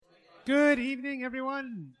Good evening,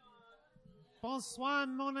 everyone. Bonsoir,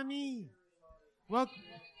 mon ami.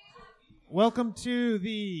 Welcome to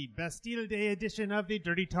the Bastille Day edition of the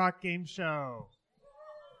Dirty Talk Game Show.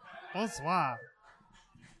 Bonsoir.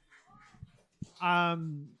 I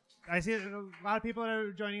see a lot of people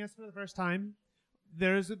are joining us for the first time.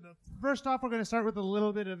 First off, we're going to start with a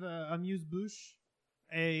little bit of a amuse-bouche,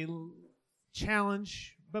 a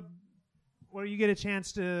challenge, but where you get a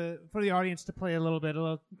chance for the audience to play a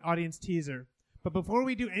little audience teaser. But before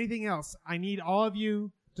we do anything else, I need all of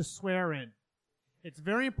you to swear in. It's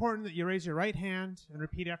very important that you raise your right hand and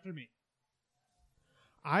repeat after me.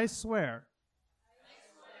 I swear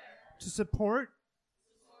to support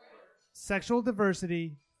sexual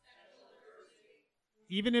diversity,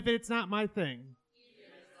 even if it's not my thing,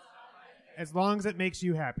 as long as it makes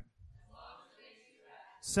you happy.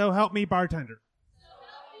 So help me, bartender.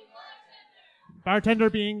 Bartender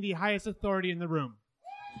being the highest authority in the room.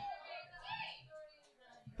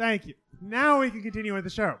 Thank you. Now we can continue with the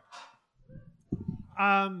show.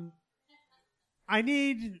 We're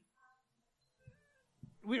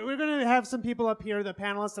going to have some people up here, the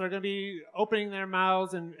panelists, that are going to be opening their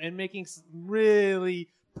mouths and making some really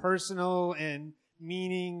personal and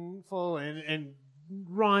meaningful and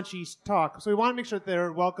raunchy talk. So we want to make sure that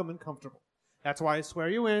they're welcome and comfortable. That's why I swear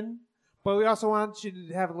you in. But we also want you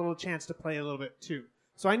to have a little chance to play a little bit, too.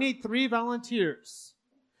 So I need 3 volunteers.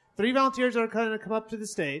 3 volunteers are going to come up to the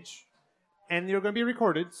stage, and you're going to be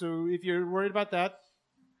recorded. So if you're worried about that,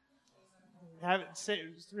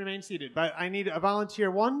 remain seated. But I need a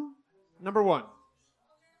volunteer number 1.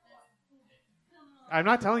 I'm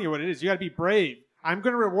not telling you what it is. You got to be brave. I'm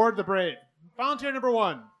going to reward the brave. Volunteer number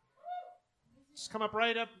 1. Just come up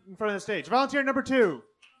right up in front of the stage. Volunteer number 2.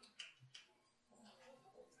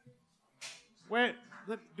 Wait,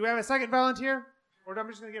 do we have a second volunteer? Or am I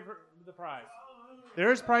just going to give her the prize?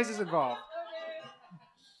 There's prizes involved.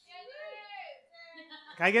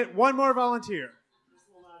 Can I get one more volunteer?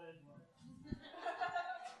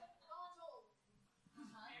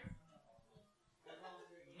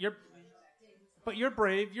 But you're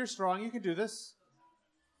brave, you're strong, you can do this.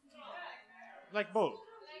 Like both.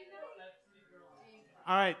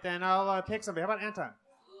 All right, then I'll pick somebody. How about Anton?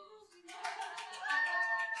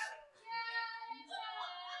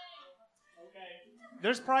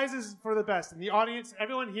 There's prizes for the best. And the audience,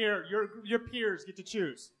 everyone here, your peers get to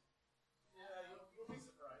choose. Yeah, you'll be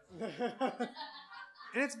surprised.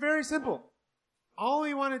 And it's very simple. All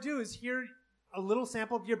we want to do is hear a little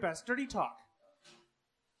sample of your best dirty talk.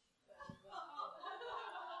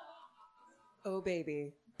 Oh,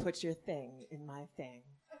 baby, put your thing in my thing.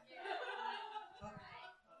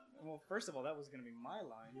 Well, first of all, that was going to be my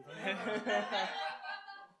line.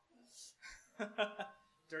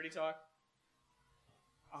 Dirty talk.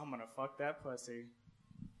 I'm gonna fuck that pussy.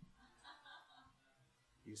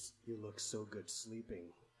 You look so good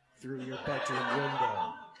sleeping through your bedroom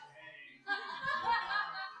window.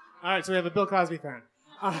 All right, so we have a Bill Cosby fan.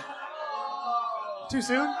 Too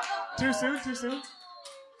soon? Too soon? Too soon?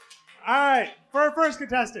 All right, for our first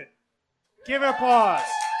contestant, give applause.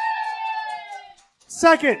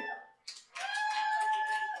 Second.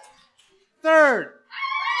 Third.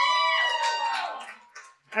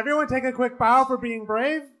 Everyone take a quick bow for being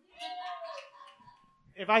brave.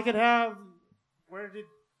 If I could have...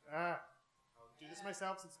 I'll do this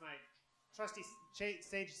myself since my trusty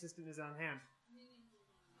stage assistant is on hand.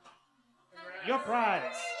 Your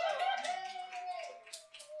prize.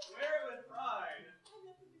 Where with pride?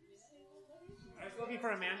 I was looking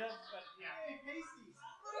for Amanda, but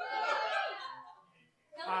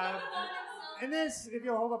yeah. And this, if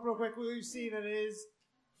you'll hold up real quick, will you see that it is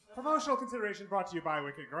promotional consideration brought to you by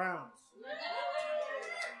Wicked Grounds.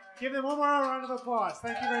 Give them one more round of applause.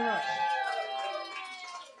 Thank you very much.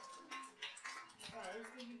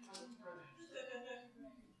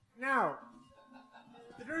 Now,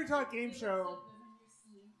 the Dirty Talk Game Show.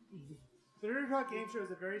 The Dirty Talk Game Show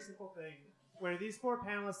is a very simple thing where these 4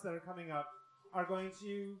 panelists that are coming up are going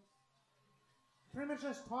to pretty much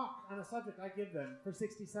just talk on a subject I give them for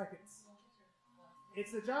 60 seconds.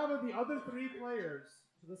 It's the job of the other 3 players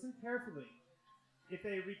to listen carefully. If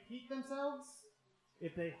they repeat themselves,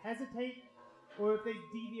 if they hesitate, or if they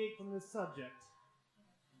deviate from the subject,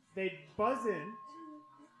 they buzz in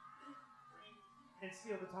and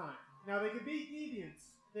steal the time. Now, they can be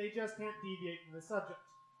deviants. They just can't deviate from the subject.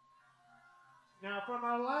 Now, from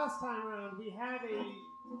our last time around, we have a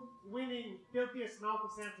winning filthiest mouth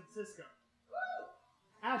of San Francisco.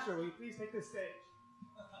 Asher, will you please take this stage?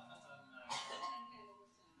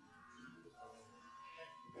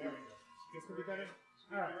 There we go. This could be better?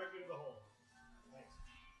 All right. Directly to the hole. Thanks.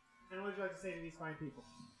 And what would you like to say to these fine people?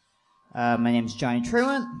 My name's Johnny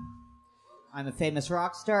Truant. I'm a famous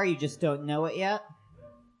rock star. You just don't know it yet.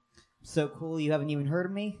 So cool you haven't even heard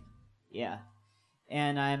of me? Yeah.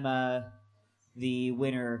 And I'm the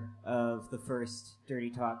winner of the first Dirty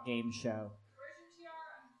Talk game show. Where's your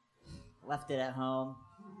tiara? Left it at home.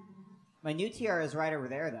 My new tiara is right over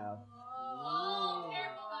there, though. Oh,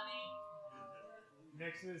 careful, honey.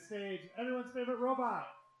 Next to the stage, everyone's favorite robot.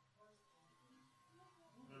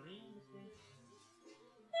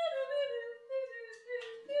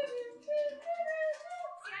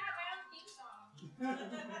 And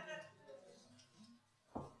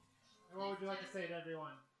what would you like to say to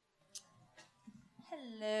everyone?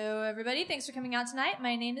 Hello, everybody. Thanks for coming out tonight.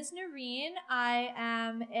 My name is Noreen. I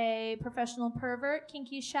am a professional pervert,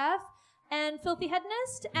 kinky chef, and filthy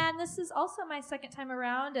hedonist, and this is also my second time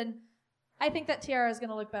around, and I think that tiara is going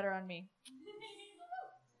to look better on me.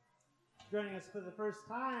 Joining us for the first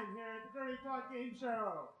time here at the Dirty Talk Game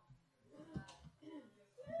Show.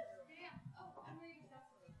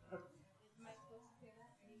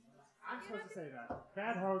 I'm supposed to say that.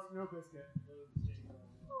 Bad host, no biscuit.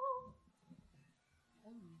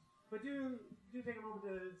 But do take a moment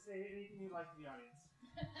to say anything you'd like to the audience.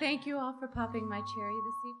 Thank you all for popping my cherry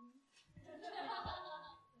this evening.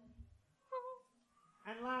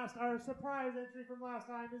 And last, our surprise entry from last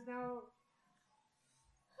time is now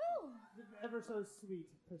the ever so sweet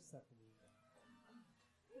Persephone.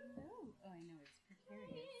 Oh, I know it's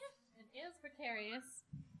precarious. It is precarious.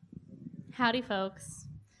 Howdy, folks.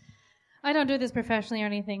 I don't do this professionally or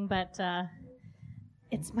anything, but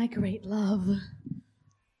it's my great love.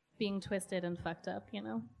 Being twisted and fucked up, you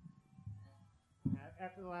know.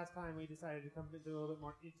 After the last time, we decided to come into a little bit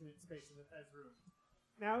more intimate space in the Fez room.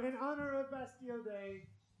 Now, in honor of Bastille Day,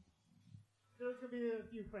 there's going to be a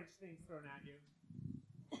few French things thrown at you.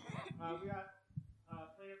 We got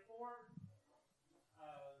player 4.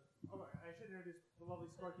 I should introduce the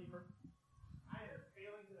lovely scorekeeper. I am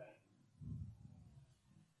failing today.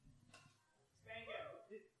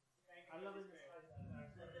 I love it.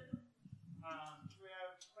 So we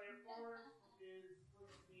have player 4 is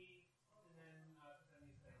with me, and then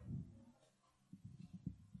Persephone is there.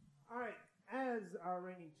 All right, as our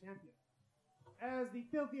reigning champion, as the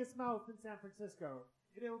filthiest mouth in San Francisco,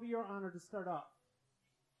 it will be your honor to start off.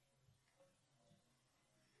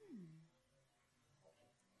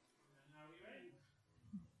 Are we ready?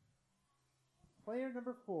 Player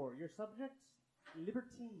number 4, your subject,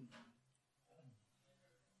 Libertine.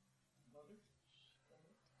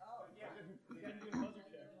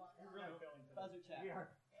 Buzzer check. We are.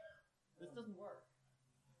 This doesn't work.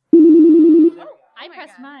 I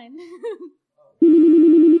pressed mine.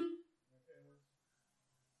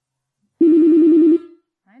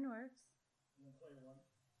 Mine works.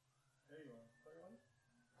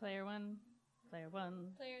 Player 1. Player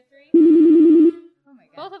 1. Player 3? Oh my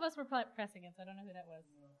god. Both of us were pressing it, so I don't know who that was.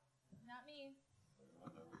 Not me.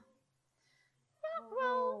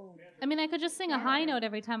 Well, I mean, I could just sing a high note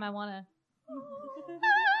every time I want to.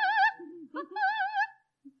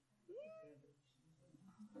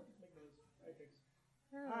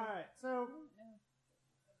 Alright, so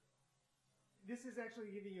this is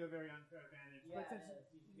actually giving you a very unfair advantage. Yeah, but since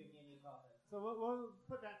you can give me a new topic. so we'll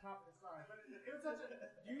put that topic aside. But it was such a.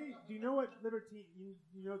 Do you know what libertine? You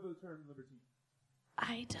know the term libertine.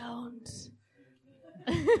 I don't.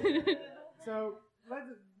 So let's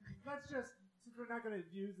just, since we're not going to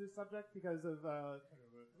use this subject because of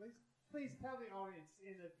please tell the audience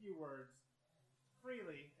in a few words,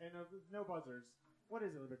 freely and with no buzzers, what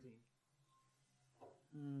is a libertine?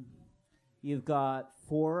 You've got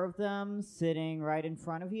 4 of them sitting right in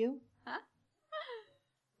front of you.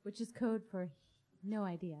 Which is code for no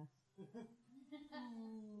idea.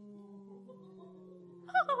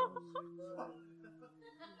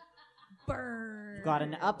 Burn. You've got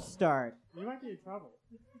an upstart. You might be in trouble.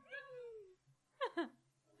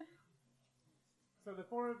 So the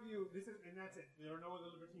 4 of you, and that's it. There are no other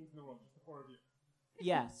libertines in the world, just the 4 of you.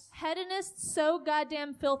 Yes. Hedonists so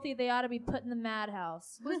goddamn filthy they ought to be put in the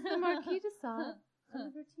madhouse. Was the Marquis de Sade a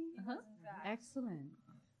libertine? Uh-huh. Excellent.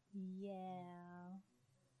 Yeah.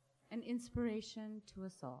 An inspiration to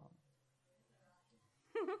us all.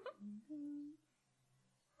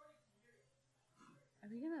 Are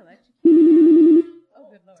we going to electrocute you? Oh,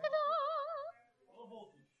 good lord.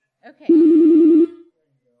 Okay.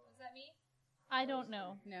 Is that me? I don't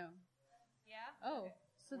know. No. Yeah? Oh,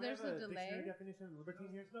 so We there's have a delay? dictionary definition of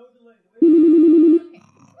libertine here. No delay.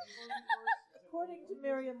 According to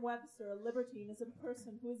Merriam-Webster, a libertine is a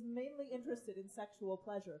person who is mainly interested in sexual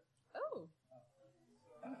pleasure. Oh.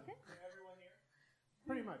 Everyone here.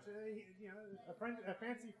 Pretty much. A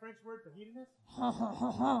fancy French word for hedonist. All right,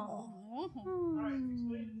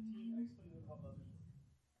 explain to the team. Explain how buzzers work.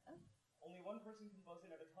 Only one person can buzz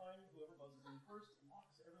in at a time. Whoever buzzes in first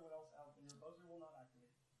locks everyone else out, and your buzzer will not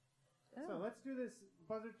activate. So let's do this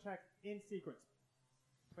buzzer check in sequence.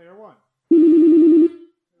 Player 1.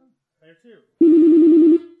 Player 2.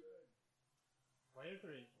 Player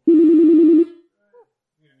 3. I'm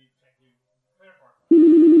gonna need to check you. Player 4.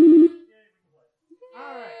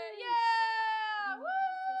 All right. Yeah! Woo!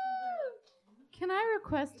 Can I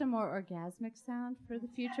request a more orgasmic sound for the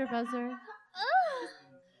future buzzer?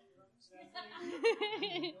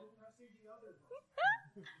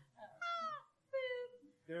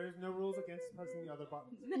 There is no rules against pressing the other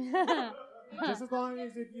buttons. Just as long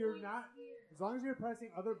as you're pressing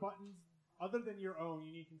other buttons other than your own,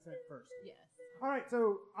 you need consent first. Yes. All right,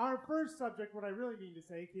 so our first subject, what I really mean to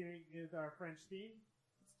say, is our French theme.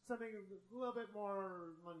 It's something a little bit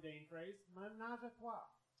more mundane phrase, ménage à trois.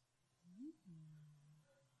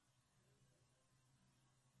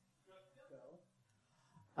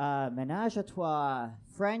 Ménage à trois,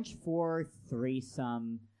 French for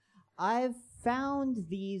threesome. I've found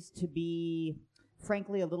these to be,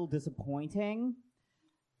 frankly, a little disappointing.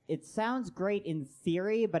 It sounds great in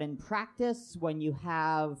theory, but in practice, when you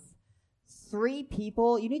have 3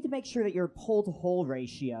 people, you need to make sure that your pole-to-hole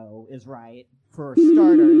ratio is right, for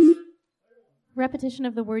starters. Repetition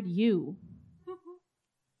of the word you.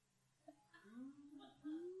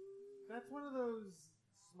 That's one of those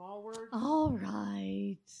small words, All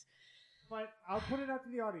right. but I'll put it out to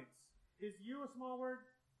the audience. Is you a small word?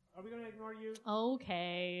 Are we going to ignore you?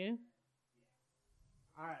 Okay.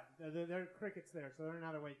 All right, there are crickets there, so they're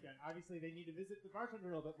not awake yet. Obviously, they need to visit the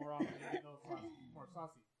bartender a little bit more often to get more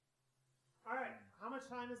saucy. All right, how much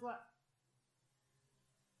time is left?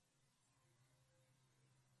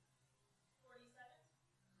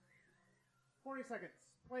 40 seconds.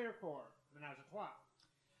 Player 4, Ménage à trois.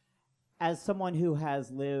 As someone who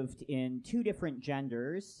has lived in 2 different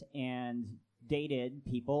genders and dated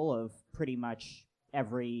people of pretty much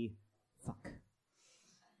every fuck.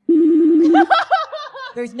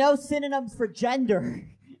 There's no synonyms for gender.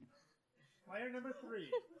 Player number 3.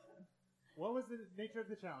 What was the nature of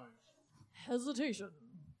the challenge? Hesitation.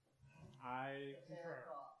 I concur.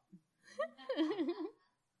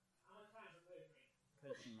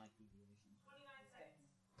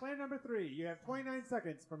 Player number 3. You have 29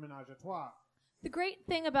 seconds for Ménage à trois. The great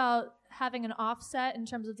thing about having an offset in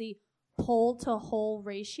terms of the pole to hole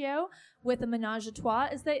ratio with a menage a trois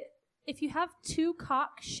is that if you have 2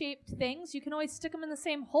 cock-shaped things, you can always stick them in the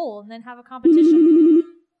same hole and then have a competition.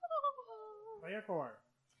 Player 4.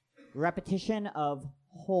 Repetition of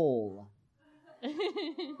whole. That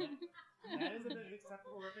is an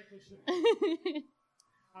acceptable repetition.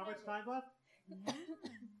 How much time left? 17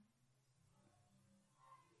 seconds.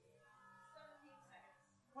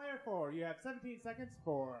 Player 4, you have 17 seconds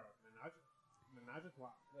for Ménage à trois.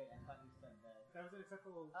 Wait, I thought you said that. That was an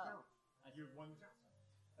acceptable challenge. You won the challenge.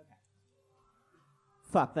 Okay.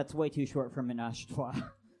 Fuck, that's way too short for Ménage à trois.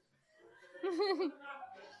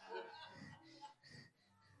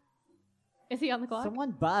 Is he on the clock?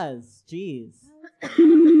 Someone buzz. Jeez. Player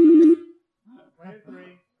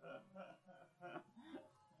 3.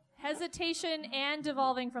 Hesitation and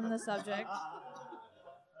devolving from the subject.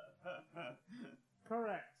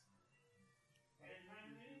 Correct.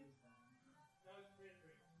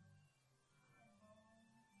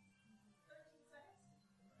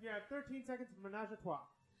 You have 13 seconds for Ménage à trois.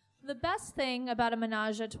 The best thing about a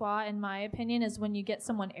menage a trois, in my opinion, is when you get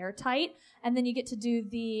someone airtight and then you get to do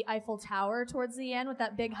the Eiffel Tower towards the end with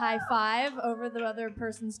that big high five over the other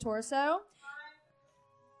person's torso.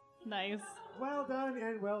 Nice. Well done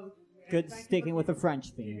and well. Good and thank you sticking for with the keeping-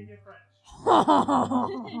 French keeping theme. it French.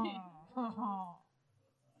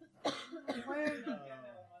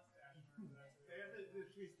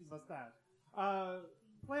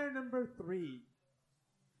 Player number 3.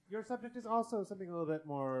 Your subject is also something a little bit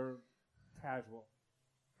more casual.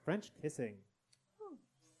 French kissing.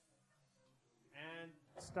 And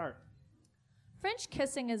start. French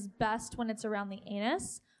kissing is best when it's around the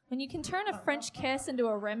anus. When you can turn a French kiss into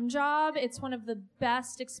a rim job, it's one of the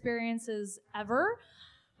best experiences ever.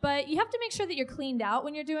 But you have to make sure that you're cleaned out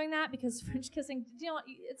when you're doing that because French kissing,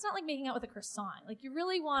 it's not like making out with a croissant. Like you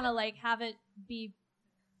really want to have it be.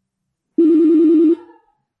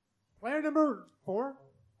 Player number 4.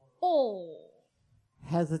 Oh.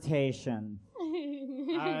 Hesitation.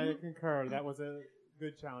 I concur. That was a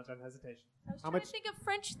good challenge on hesitation. I was How trying much? to think of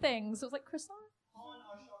French things. It was like croissant.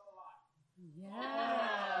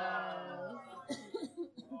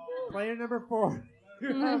 Player number 4.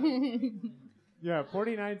 You have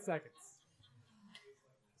 49 seconds.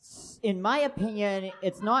 In my opinion,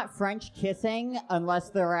 it's not French kissing unless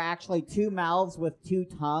there are actually two mouths with two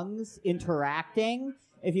tongues interacting.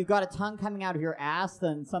 If you've got a tongue coming out of your ass,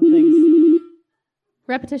 then something's...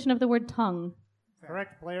 Repetition of the word tongue.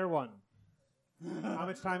 Correct, player 1. How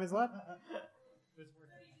much time is left?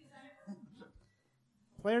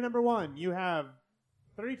 Player number 1, you have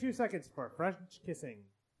 32 seconds for French kissing.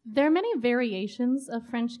 There are many variations of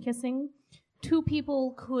French kissing. Two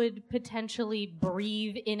people could potentially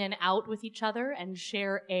breathe in and out with each other and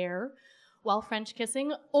share air while French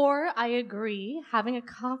kissing. Or, I agree, having a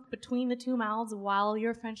cock between the two mouths while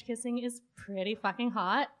you're French kissing is pretty fucking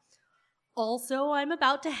hot. Also, I'm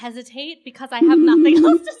about to hesitate because I have nothing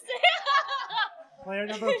else to say. Player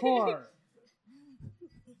number 4.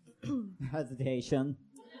 Hesitation.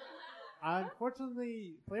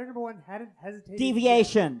 Unfortunately, player number 1 hadn't hesitated.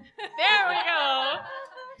 Deviation. There we go.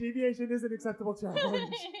 Deviation is an acceptable challenge.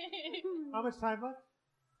 How much time left?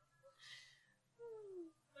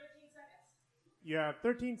 13 seconds. You have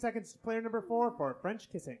 13 seconds to player number 4 for French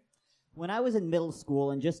kissing. When I was in middle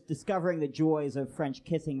school and just discovering the joys of French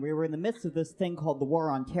kissing, we were in the midst of this thing called the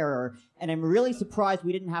War on Terror, and I'm really surprised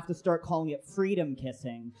we didn't have to start calling it freedom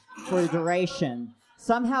kissing for the duration.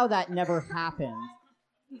 Somehow that never happened.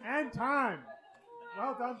 And time.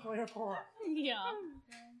 Well done, player 4. Yeah.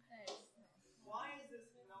 Why is this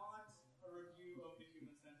not a review of the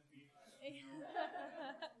Human Centipede?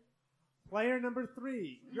 Player number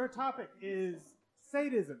 3, your topic is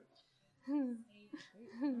sadism.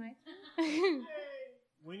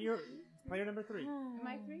 When you're player number 3. Am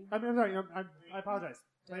I 3? I'm sorry. I apologize.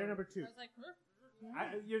 Player number 2.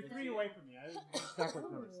 You're 3 away from me. I'm stuck with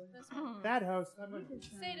numbers. Bad host.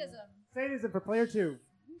 Sadism. Sadism for player 2.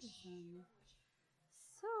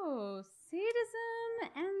 So,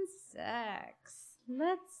 sadism and sex.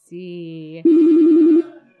 Let's see.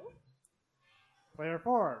 Player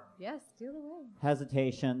 4. Yes, deal away.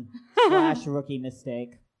 Hesitation / rookie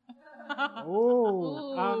mistake.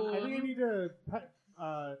 Oh. I think I need to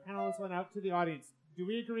panel this one out to the audience. Do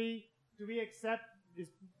we agree? Do we accept? Is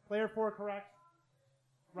player 4 correct?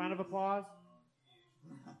 Round of applause.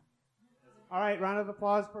 All right, round of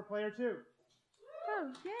applause for player 2.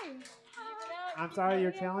 Oh, yay. I'm sorry,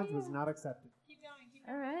 your challenge was not accepted.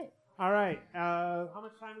 All right. All right, how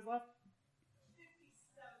much time is left?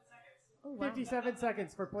 57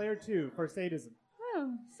 seconds for player 2 for sadism.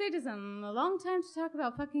 Oh, sadism. A long time to talk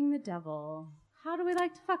about fucking the devil. How do we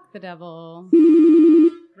like to fuck the devil?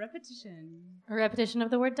 Repetition. A repetition of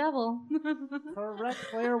the word devil. Correct,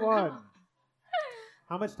 player 1.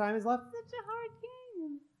 How much time is left? Such a hard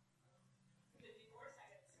game.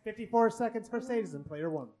 54 seconds for sadism, player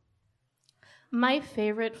 1. My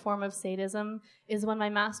favorite form of sadism is when my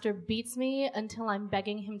master beats me until I'm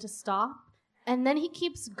begging him to stop. And then he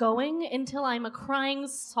keeps going until I'm a crying,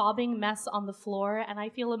 sobbing mess on the floor and I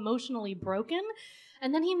feel emotionally broken.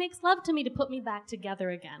 And then he makes love to me to put me back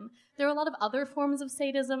together again. There are a lot of other forms of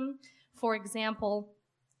sadism. For example,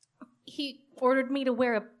 he ordered me to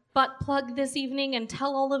wear a butt plug this evening and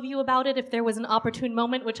tell all of you about it if there was an opportune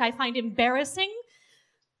moment, which I find embarrassing.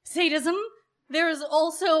 Sadism. There is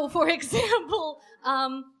also, for example,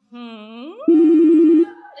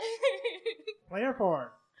 Player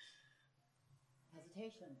 4.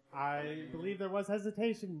 Hesitation. I believe there was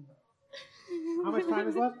hesitation. How much time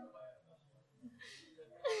is left?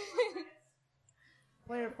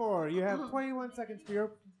 Player 4, you have 21 seconds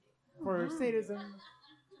for sadism.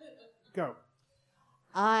 Go.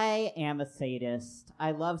 I am a sadist.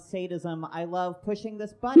 I love sadism. I love pushing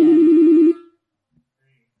this button.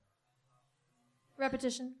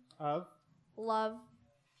 Repetition. Of Love.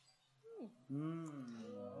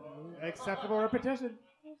 acceptable repetition.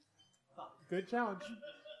 Good challenge.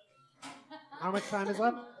 How much time is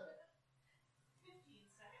left? 15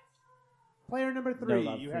 seconds. Player number No 3,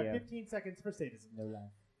 love you for have you. 15 seconds for sadism. No love.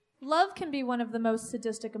 Love can be one of the most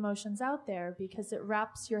sadistic emotions out there because it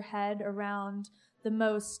wraps your head around the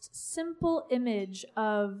most simple image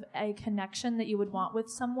of a connection that you would want with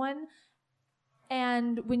someone.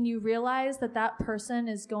 And when you realize that that person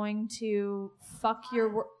is going to fuck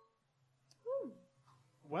your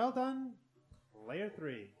Well done, player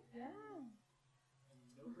 3.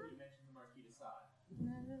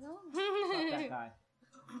 Fuck that guy.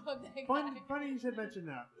 Funny you should mention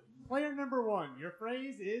that. Player number 1, your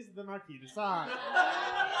phrase is the Marquis de Sade.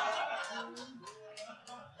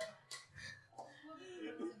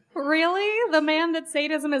 Really? The man that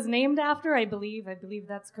sadism is named after? I believe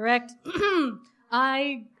that's correct.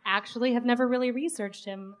 I actually have never really researched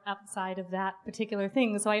him outside of that particular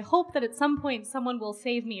thing, so I hope that at some point someone will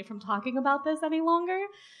save me from talking about this any longer.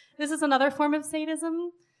 This is another form of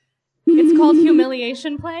sadism. It's called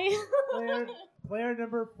humiliation play. Player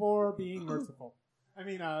number 4 being merciful. I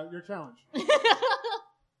mean, your challenge.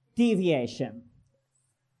 Deviation.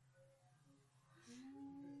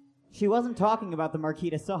 She wasn't talking about the Marquis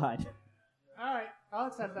de Sade. All right, I'll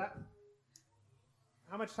accept that.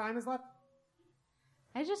 How much time is left?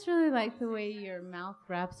 I just really like the way your mouth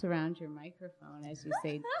wraps around your microphone as you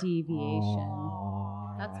say deviation.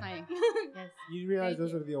 That's my yes. You realize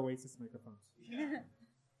those are the Oasis microphones.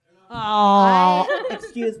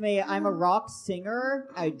 Excuse me, I'm a rock singer.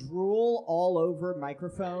 I drool all over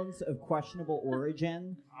microphones of questionable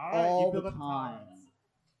origin all the time.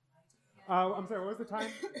 I'm sorry, what was the time?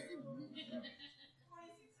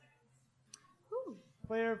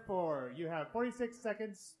 Player 4, you have 46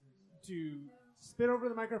 seconds to spit over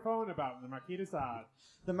the microphone about the Marquis de Sade.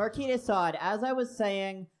 The Marquis de Sade, as I was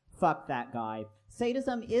saying, fuck that guy.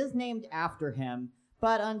 Sadism is named after him,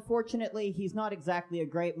 but unfortunately he's not exactly a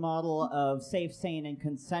great model of safe, sane, and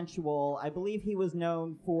consensual. I believe he was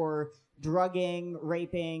known for drugging,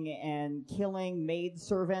 raping, and killing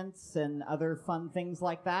maidservants and other fun things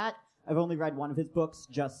like that. I've only read one of his books,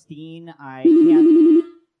 Justine. I can't...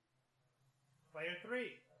 Player 3.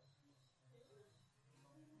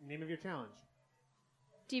 Name of your challenge.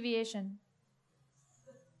 Deviation.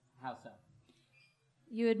 How so?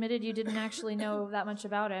 You admitted you didn't actually know that much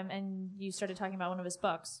about him, and you started talking about one of his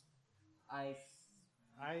books. I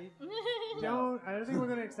don't think we're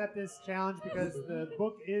going to accept this challenge because the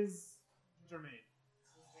book is germane.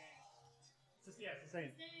 It's the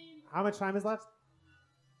same. How much time is left?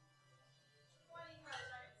 25 seconds.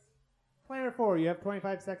 Player 4, you have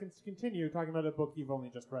 25 seconds to continue talking about a book you've only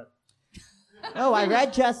just read. Oh, I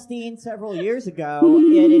read Justine several years ago.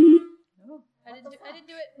 I didn't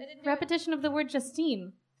do it. Repetition of the word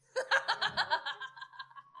Justine.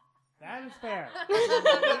 That is fair.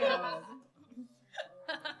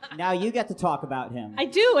 Now you get to talk about him. I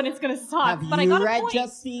do, and it's going to suck. Have but you I got read a point.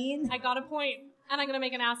 Justine? I got a point, and I'm going to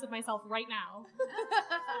make an ass of myself right now.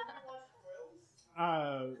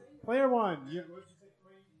 Player 1,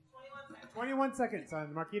 21 seconds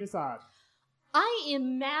on Marquis de Sade. I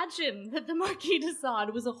imagine that the Marquis de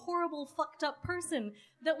Sade was a horrible, fucked up person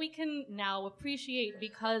that we can now appreciate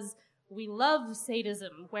because we love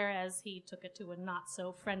sadism, whereas he took it to a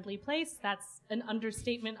not-so-friendly place. That's an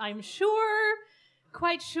understatement, I'm sure.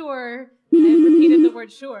 Quite sure. I've repeated the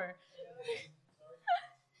word sure.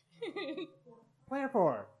 Player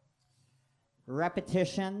 4.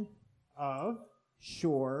 Repetition. Of?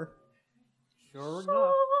 Sure. Sure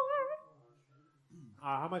enough.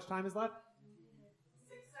 How much time is left?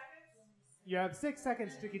 6 seconds. You have 6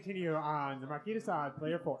 seconds to continue on the Marquis de Sade,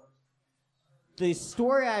 player 4. The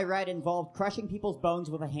story I read involved crushing people's bones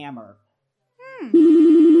with a hammer.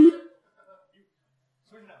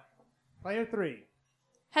 Player 3.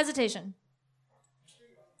 Hesitation.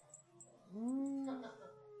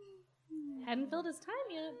 Hadn't filled his time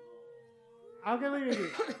yet. I'll give it to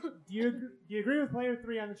you. Do you agree with player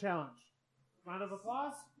 3 on the challenge? Round of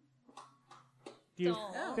applause? Do you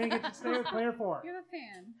think it should stay with player 4? You're the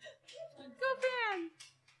fan. Go fan.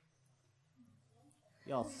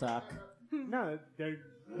 Y'all suck. No,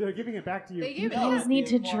 they're giving it back to you. They give You guys need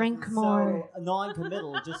to drink more. So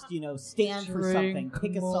non-committal, just, stand for something.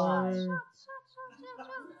 Pick a side.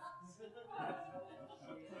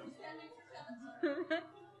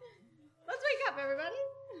 Let's wake up, everybody.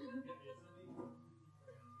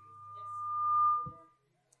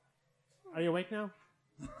 Are you awake now?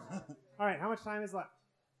 All right, how much time is left?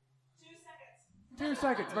 2 seconds. 2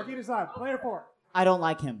 seconds. Marquis de Sade, player 4. I don't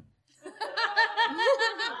like him.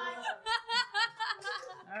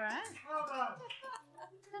 All right. Well done.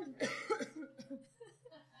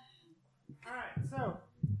 All right, so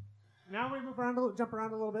now we jump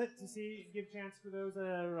around a little bit to give chance for those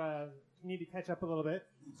that need to catch up a little bit.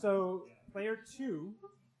 So player 2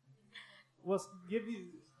 will give you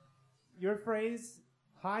your phrase,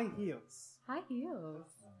 high heels. High heels.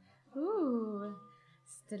 Ooh,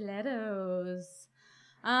 stilettos.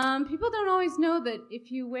 People don't always know that if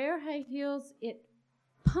you wear high heels, it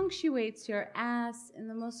punctuates your ass in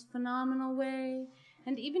the most phenomenal way.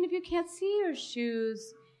 And even if you can't see your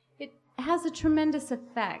shoes, it has a tremendous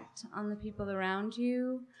effect on the people around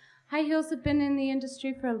you. High heels have been in the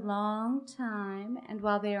industry for a long time, and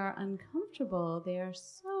while they are uncomfortable, they are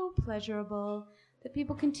so pleasurable that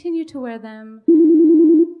people continue to wear them.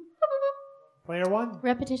 Player 1.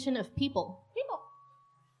 Repetition of people.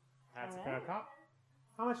 That's a fair cop.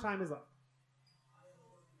 How much time is left?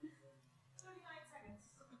 39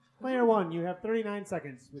 Player 1, you have 39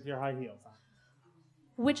 seconds with your high heels on.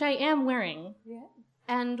 Which I am wearing. Yeah.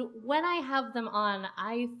 And when I have them on,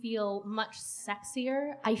 I feel much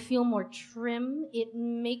sexier. I feel more trim. It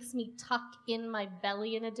makes me tuck in my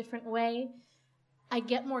belly in a different way. I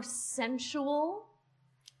get more sensual.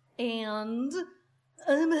 And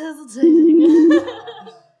I'm hesitating.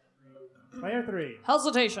 Player 3.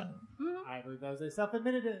 Hesitation. I believe that was a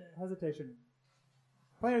self-admitted hesitation.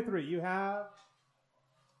 Player 3, you have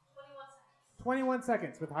 21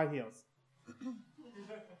 seconds with high heels.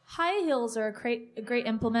 High heels are a great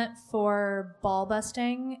implement for ball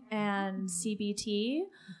busting and CBT.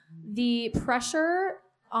 The pressure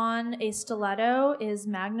on a stiletto is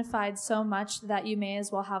magnified so much that you may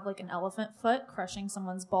as well have like an elephant foot crushing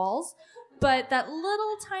someone's balls. But that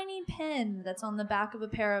little tiny pin that's on the back of a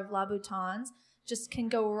pair of Louboutins just can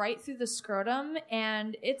go right through the scrotum,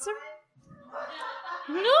 and it's a...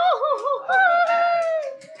 No!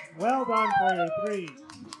 Well done, Player 3.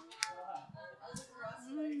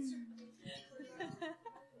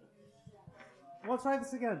 We'll try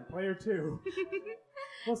this again, Player 2.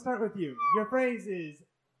 We'll start with you. Your phrase is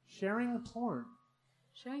sharing porn.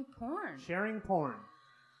 Sharing porn. Sharing porn.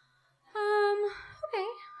 Okay.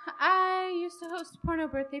 I used to host porno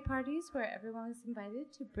birthday parties where everyone was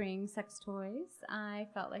invited to bring sex toys. I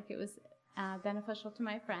felt like it was beneficial to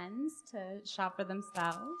my friends to shop for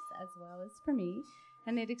themselves as well as for me.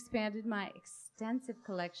 And it expanded my extensive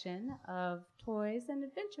collection of toys and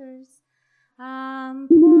adventures.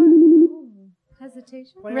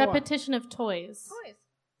 Hesitation? Player Repetition of toys. Toys.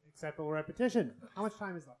 Acceptable repetition. How much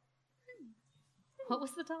time is left? What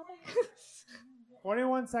was the topic?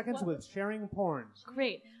 41 seconds with sharing porn.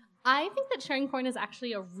 Great. I think that sharing porn is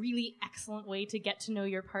actually a really excellent way to get to know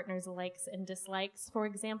your partner's likes and dislikes. For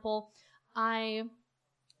example, I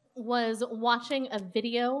was watching a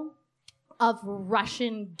video of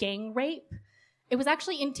Russian gang rape. It was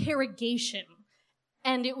actually interrogation.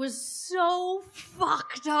 And it was so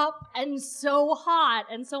fucked up and so hot.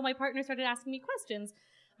 And so my partner started asking me questions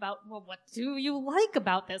about, well, what do you like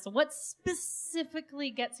about this? What specifically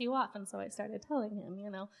gets you off? And so I started telling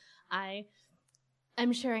him, I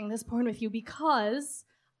am sharing this porn with you because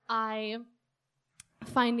I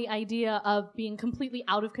find the idea of being completely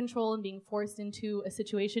out of control and being forced into a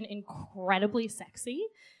situation incredibly sexy.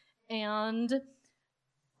 And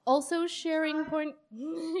also sharing porn...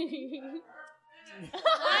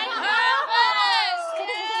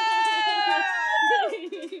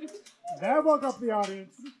 That woke up the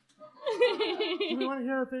audience. Do we want to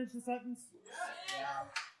hear her finish the sentence?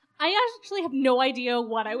 I actually have no idea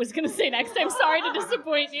what I was going to say next. I'm sorry to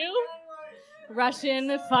disappoint you.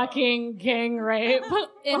 Russian fucking gang rape.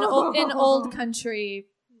 In old country,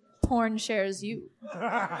 porn shares you.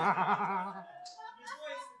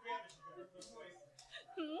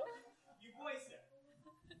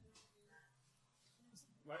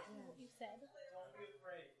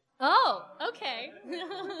 Oh, okay.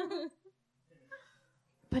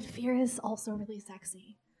 But fear is also really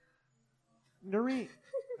sexy. Noreen.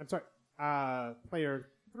 I'm sorry. Player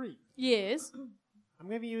 3. Yes. I'm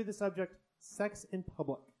giving you the subject, sex in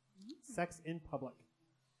public. Sex in public.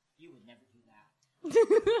 You would never do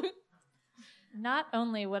that. Not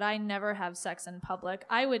only would I never have sex in public,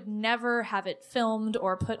 I would never have it filmed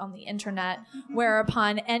or put on the internet,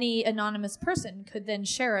 whereupon any anonymous person could then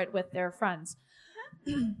share it with their friends.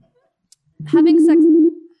 Having sex...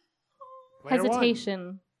 Player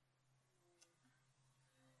Hesitation.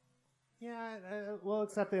 1. Yeah, we'll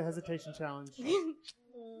accept the hesitation challenge.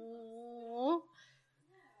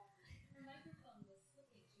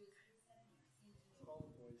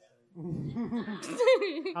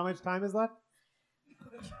 How much time is left?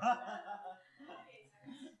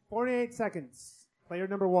 48 seconds. Player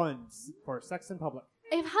number 1 for sex in public.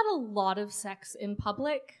 I've had a lot of sex in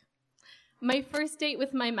public. My first date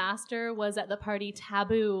with my master was at the party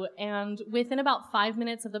Taboo, and within about 5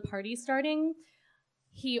 minutes of the party starting,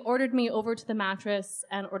 he ordered me over to the mattress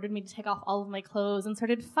and ordered me to take off all of my clothes and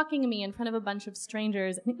started fucking me in front of a bunch of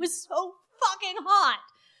strangers, and it was so fucking hot.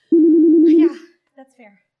 Yeah, that's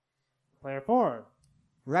fair. Player 4.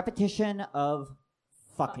 Repetition of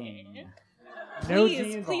fucking. No G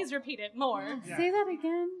Please, involved. please repeat it more. Yeah. Say that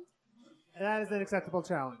again. That is an acceptable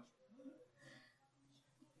challenge.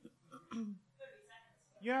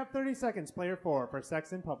 You have 30 seconds, player 4, for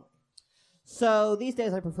sex in public. So these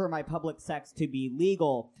days I prefer my public sex to be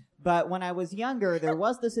legal. But when I was younger, there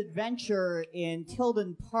was this adventure in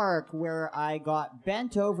Tilden Park where I got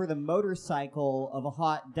bent over the motorcycle of a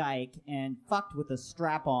hot dyke and fucked with a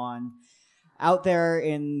strap-on out there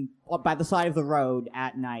by the side of the road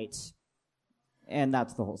at night. And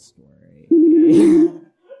that's the whole story.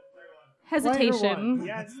 Hesitation. One.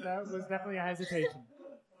 Yes, that was definitely a hesitation.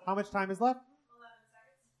 How much time is left? 11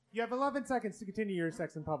 seconds. You have 11 seconds to continue your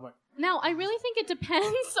sex in public. Now, I really think it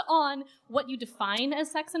depends on what you define as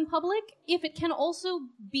sex in public. If it can also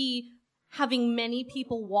be having many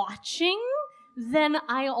people watching, then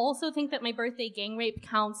I also think that my birthday gang rape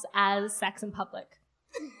counts as sex in public.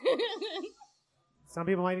 Some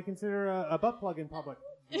people might consider a butt plug in public.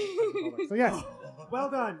 So yes, well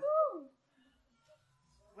done.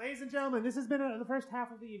 Ladies and gentlemen, this has been the first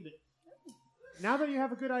half of the evening. Now that you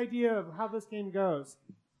have a good idea of how this game goes,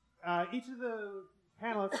 each of the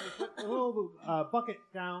panelists will put a little bucket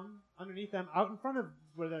down underneath them out in front of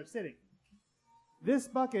where they're sitting. This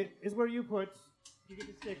bucket is where you get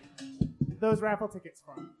to stick those raffle tickets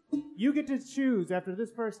from. You get to choose after this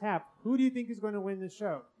first half, who do you think is going to win the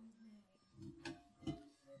show?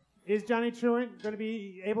 Is Johnny Truant going to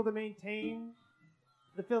be able to maintain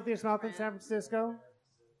the filthiest mouth in San Francisco?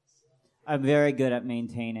 I'm very good at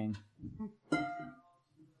maintaining.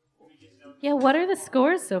 Yeah, what are the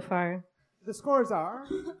scores so far? The scores are...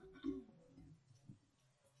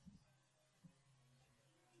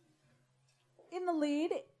 In the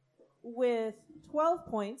lead with 12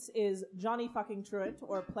 points is Johnny fucking Truant,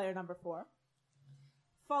 or player number 4.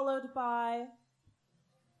 Followed by,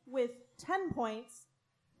 with 10 points,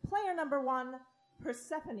 player number 1,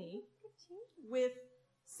 Persephone. With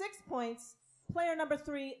 6 points, player number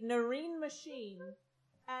 3, Noreen Machine.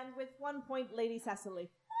 And with 1 point, Lady Cecily.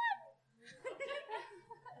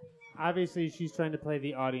 Obviously, she's trying to play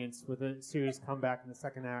the audience with a serious comeback in the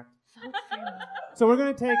second act. So we're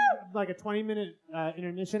going to take like a 20-minute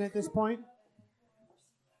intermission at this point.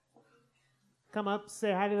 Come up,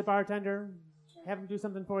 say hi to the bartender, have him do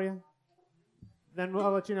something for you. Then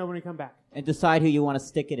I'll let you know when we come back. And decide who you want to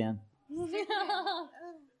stick it in.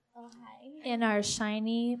 In our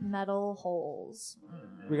shiny metal holes.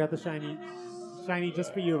 We got the shiny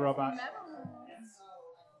just for you, robot.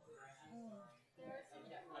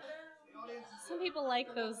 Some people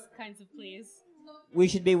like those kinds of pleas. We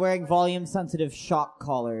should be wearing volume-sensitive shock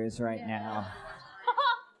collars right now.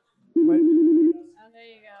 Oh, there you go.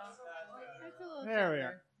 It's a little There we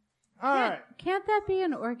gentler. are. All right. Can't that be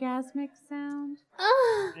an orgasmic sound?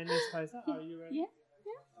 And Miss Paisa, are you ready? Yeah.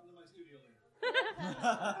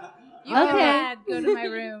 You go ahead, go to my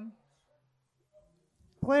room.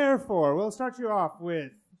 Player 4, we'll start you off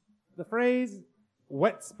with the phrase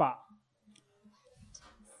wet spot.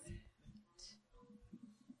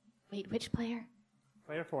 Wait, which player?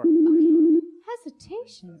 Player 4.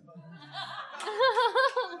 Hesitation.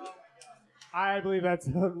 I believe that's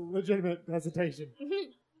a legitimate hesitation.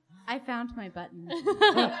 I found my button.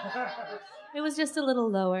 It was just a little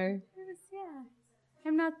lower.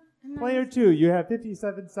 I'm not. Player 2, you have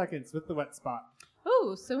 57 seconds with the wet spot.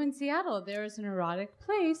 Oh, so in Seattle, there is an erotic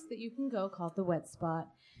place that you can go called the Wet Spot.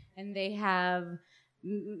 And they have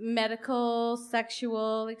medical,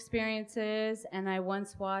 sexual experiences. And I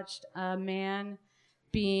once watched a man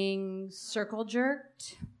being circle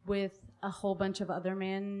jerked with a whole bunch of other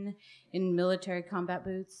men in military combat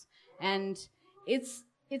boots. And it's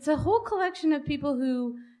a whole collection of people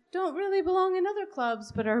who don't really belong in other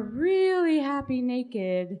clubs, but are really happy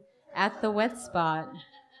naked at the Wet Spot.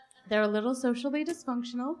 They're a little socially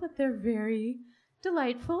dysfunctional, but they're very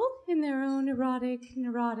delightful in their own erotic,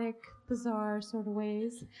 neurotic, bizarre sort of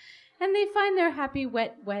ways. And they find their happy,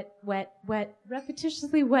 wet,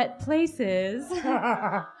 repetitiously wet places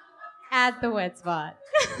at the Wet Spot.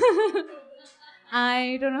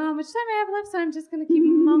 I don't know how much time I have left, so I'm just going to keep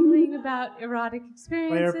mumbling about erotic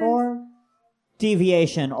experiences. Player 4.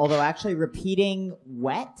 Deviation, although actually repeating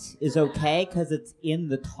wet is okay because it's in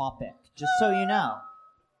the topic, just so you know.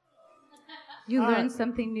 You learn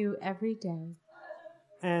something new every day.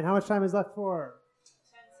 And how much time is left for?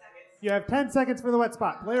 10 seconds. You have 10 seconds for the wet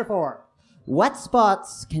spot. Player 4. Wet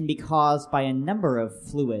spots can be caused by a number of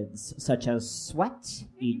fluids, such as sweat,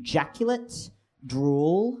 ejaculate,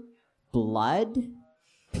 drool, blood,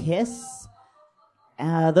 piss.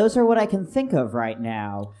 Those are what I can think of right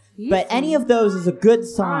now. But any of those is a good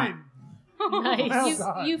sign. Nice. Well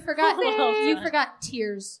done. You forgot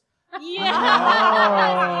tears.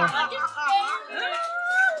 Yeah.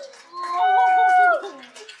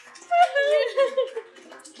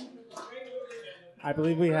 I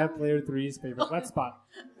believe we have player 3's favorite wet spot.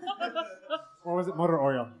 Or was it motor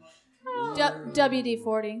oil?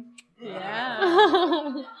 WD-40. Yeah.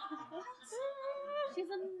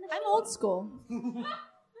 I'm old school.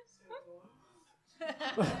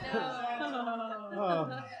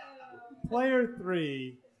 Player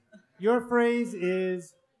 3, your phrase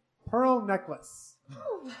is pearl necklace.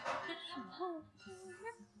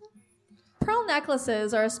 Pearl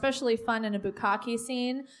necklaces are especially fun in a bukkake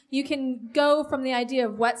scene. You can go from the idea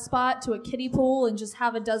of wet spot to a kiddie pool and just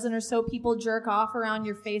have a dozen or so people jerk off around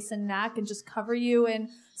your face and neck and just cover you in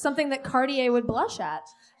something that Cartier would blush at.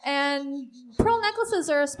 And pearl necklaces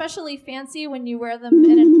are especially fancy when you wear them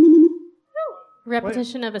in an...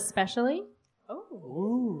 Repetition of especially?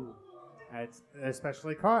 Ooh. It's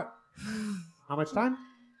especially caught. How much time?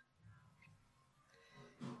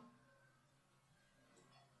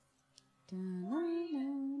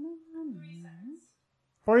 Dun-dun-dun-dun-dun.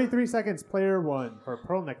 43 seconds, player 1 for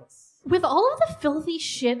pearl necklace. With all of the filthy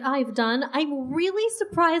shit I've done, I'm really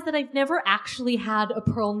surprised that I've never actually had a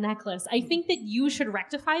pearl necklace. I think that you should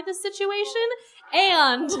rectify this situation,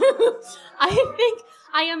 and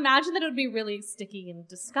I imagine that it would be really sticky and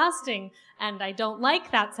disgusting, and I don't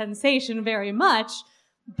like that sensation very much,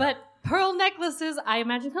 but pearl necklaces, I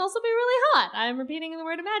imagine, can also be really hot. I'm repeating the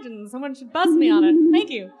word imagine. Someone should buzz me on it. Thank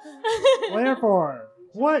you. Player 4,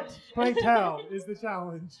 what, pray tell, is the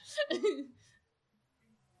challenge?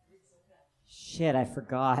 Shit, I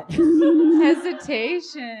forgot.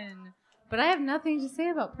 Hesitation. But I have nothing to say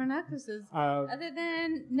about pearl necklaces other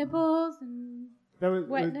than nipples and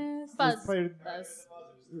wetness. Buzz. Player, Buzz.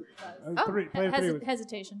 player 3 was,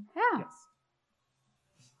 Hesitation. Yeah. yes.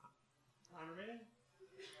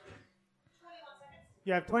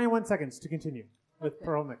 You have 21 seconds to continue with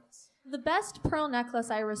pearl necklace. The best pearl necklace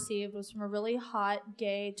I received was from a really hot,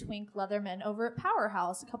 gay twink leatherman over at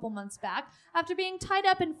Powerhouse a couple months back after being tied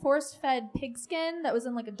up in force-fed pigskin that was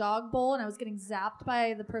in like a dog bowl, and I was getting zapped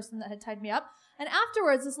by the person that had tied me up. And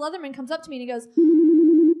afterwards, this leatherman comes up to me and he goes,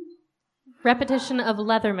 Repetition of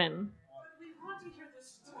Leatherman.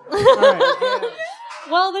 All right,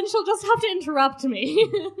 Well, then she'll just have to interrupt me.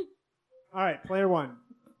 all right, player 1.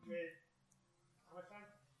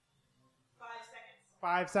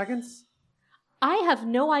 5 seconds. I have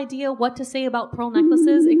no idea what to say about pearl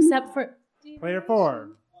necklaces except for... Player 4.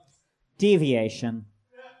 Deviation.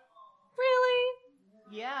 Really?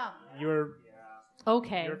 Yeah. You're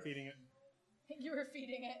Okay. feeding it. You were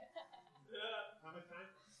feeding it. How much time?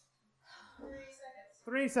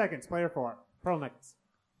 3 seconds. Player 4. Pearl necklace.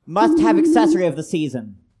 Must have accessory of the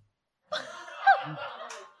season.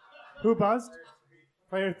 Who buzzed?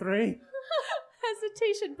 Player 3.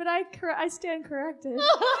 Hesitation, but I stand corrected.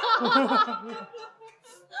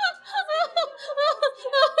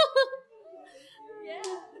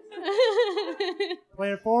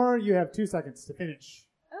 Player 4, you have 2 seconds to finish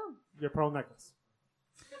your pearl necklace.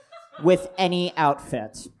 With any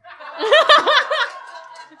outfit.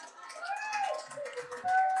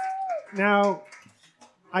 Now,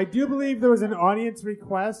 I do believe there was an audience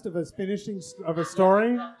request of a finishing of a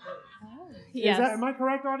story. Yes. Am I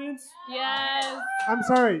correct, audience? Yes. I'm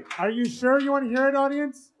sorry. Are you sure you want to hear it,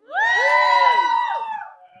 audience?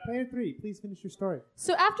 Player 3, please finish your story.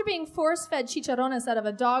 So after being force-fed chicharrones out of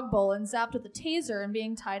a dog bowl and zapped with a taser and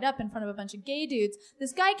being tied up in front of a bunch of gay dudes,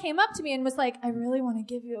 this guy came up to me and was like, I really want to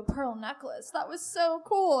give you a pearl necklace. That was so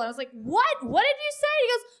cool. And I was like, what? What did you say? He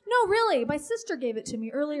goes, no, really. My sister gave it to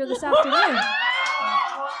me earlier this afternoon.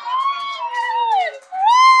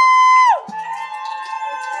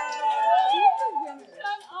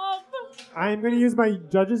 I am going to use my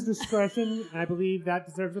judge's discretion, and I believe that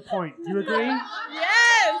deserves a point. Do you agree?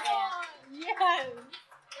 Yes! Yes!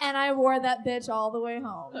 And I wore that bitch all the way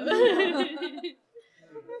home.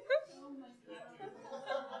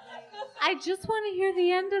 I just want to hear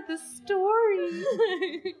the end of the story.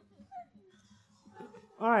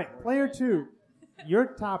 All right, player 2, your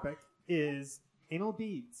topic is anal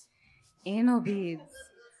beads. Anal beads.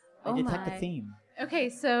 I detect a theme. Okay,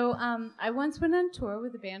 so I once went on tour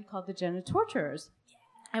with a band called the Genitorturers.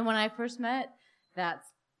 And when I first met that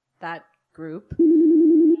group...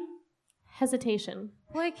 Hesitation.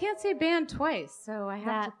 Well, I can't say band twice, so I have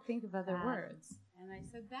That to think of other words. And I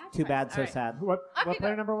said that Too twice. bad, so All right. sad. What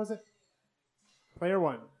player number was it? Player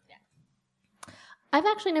 1. I've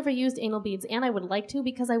actually never used anal beads, and I would like to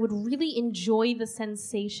because I would really enjoy the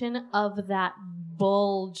sensation of that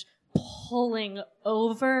bulge pulling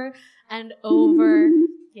over and over.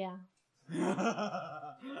 Yeah.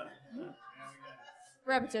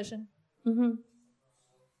 Repetition. Mm-hmm.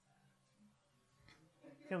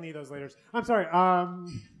 Can leave those later. I'm sorry.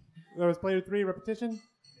 That was player 3, repetition?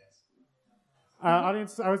 Yes.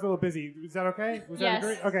 Audience, I was a little busy. Is that okay? Was Yes.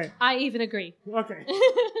 that agree? Okay. I even agree. Okay.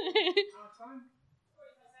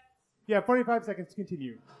 Yeah, 45 seconds to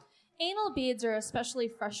continue. Anal beads are especially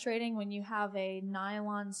frustrating when you have a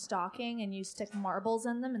nylon stocking and you stick marbles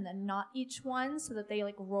in them and then knot each one so that they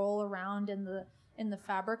like roll around in the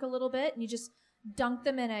fabric a little bit, and you just dunk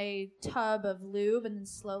them in a tub of lube and then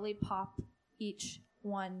slowly pop each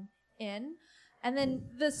one in. And then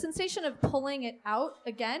the sensation of pulling it out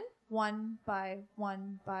again, one by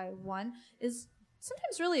one by one, is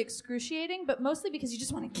sometimes really excruciating, but mostly because you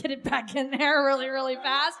just want to get it back in there really, really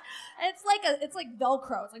fast. And it's like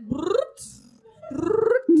Velcro. It's like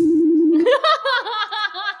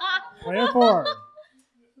Player 4.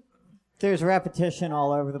 There's repetition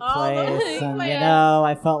all over the All over place, the and place. you know,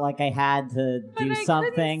 I felt like I had to do I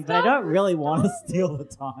something, couldn't but I don't really want to steal the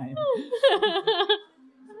time.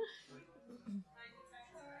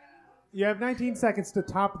 You have 19 seconds to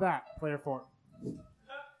top that, Player 4.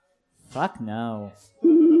 Fuck no.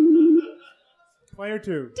 Player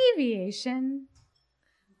 2. Deviation.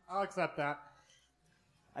 I'll accept that.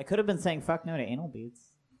 I could have been saying fuck no to anal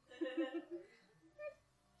beads.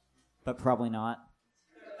 But probably not.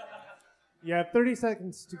 You have 30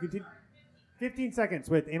 seconds to continue. 15 seconds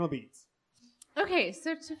with anal beads. Okay,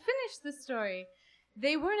 so to finish the story,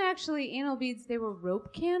 they weren't actually anal beads, they were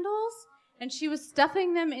rope candles, and she was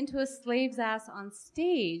stuffing them into a slave's ass on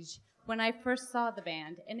stage when I first saw the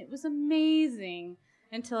band, and it was amazing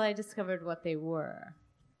until I discovered what they were.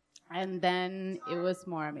 And then it was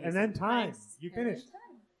more amazing. And then time. You finished.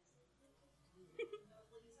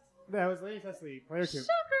 That was Lady Cecily, Player 2. Shocker.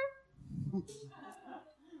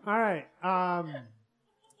 All right.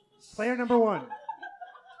 Player number 1.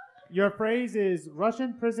 Your phrase is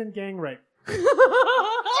Russian prison gang rape.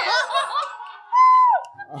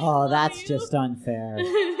 Oh, that's just unfair.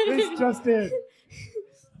 This just in.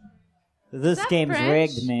 This that game's French?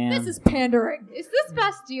 rigged, man. This is pandering. Is this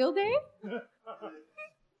Bastille Day?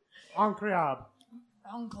 Incroyable.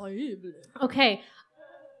 Okay.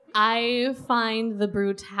 I find the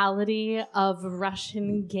brutality of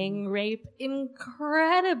Russian gang rape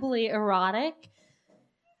incredibly erotic.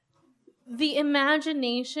 The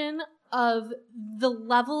imagination of the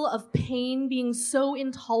level of pain being so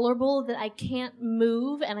intolerable that I can't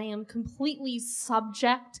move and I am completely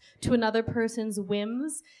subject to another person's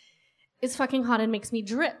whims is fucking hot and makes me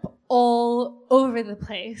drip all over the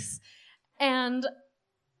place. And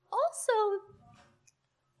also,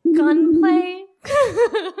 gunplay.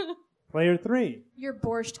 Player 3. Your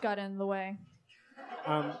borscht got in the way.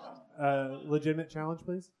 Legitimate challenge,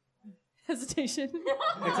 please. Hesitation.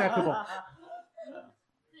 Acceptable.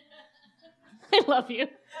 I love you.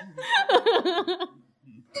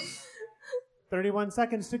 31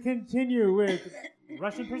 seconds to continue with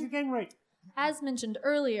Russian prison gang rape. As mentioned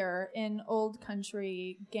earlier, in Old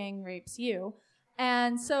Country, gang rapes you.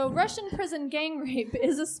 And so Russian prison gang rape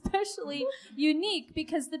is especially unique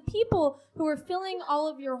because the people who are filling all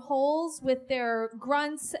of your holes with their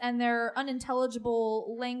grunts and their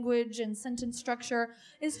unintelligible language and sentence structure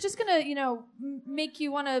is just going to, make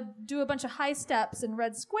you want to do a bunch of high steps in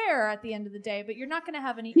Red Square at the end of the day, but you're not going to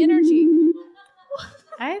have any energy.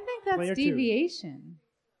 I think that's Player 2. deviation.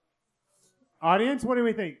 Audience, what do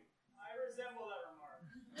we think? I resemble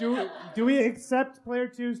that remark. Do we accept Player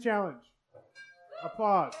 2's challenge?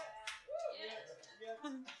 Applause.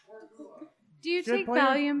 Do you Should take player-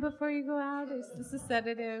 Valium before you go out? Is this a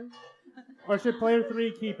sedative? Or should Player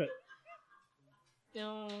 3 keep it?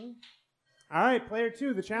 No. All right, Player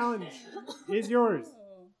 2, the challenge is yours.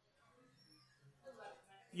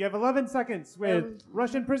 You have 11 seconds with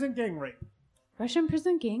Russian prison gang rape. Russian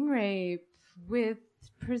prison gang rape with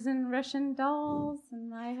prison Russian dolls,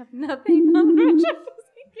 and I have nothing on Russian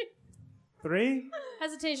prison gang. 3.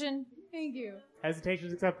 Hesitation. Thank you. Hesitation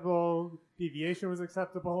is acceptable. Deviation was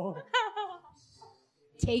acceptable.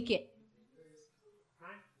 Take it.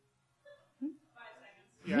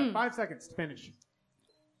 You have 5 seconds to finish.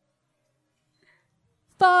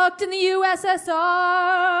 Fucked in the USSR.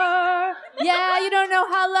 Yeah, you don't know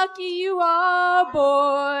how lucky you are,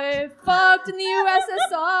 boy. Fucked in the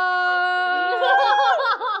USSR.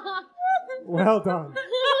 Well done.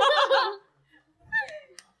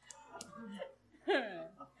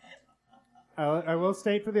 I will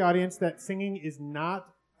state for the audience that singing is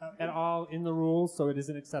not at all in the rules, so it is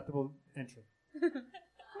an acceptable entry.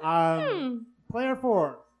 Player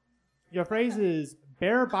 4, your phrase is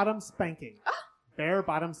bare bottom spanking. Bare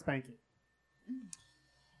bottom spanking.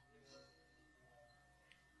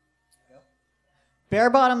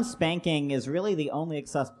 Bare bottom spanking is really the only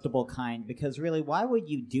acceptable kind because really, why would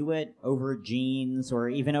you do it over jeans or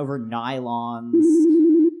even over nylons?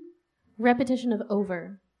 Repetition of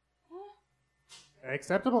over.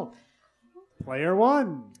 Acceptable. Player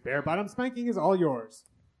 1, bare bottom spanking is all yours.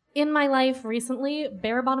 In my life recently,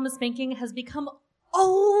 bare bottom spanking has become a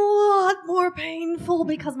lot more painful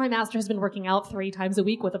because my master has been working out 3 times a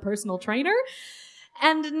week with a personal trainer.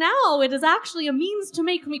 And now it is actually a means to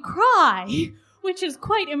make me cry, which is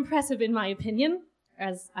quite impressive in my opinion,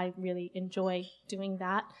 as I really enjoy doing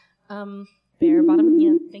that. Bare bottom.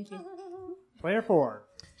 Yeah, thank you. Player 4.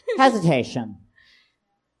 Hesitation.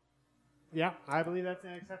 Yeah, I believe that's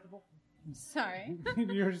acceptable. Sorry.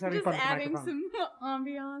 You're just having Just fun with the adding microphone. some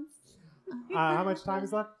ambiance. How much time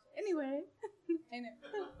is left? Anyway. I know.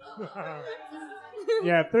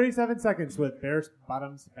 Yeah, 37 seconds with bare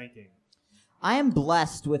bottom spanking. I am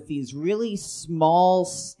blessed with these really small,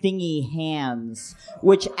 stingy hands,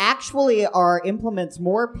 which actually are implements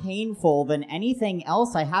more painful than anything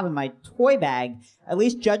else I have in my toy bag, at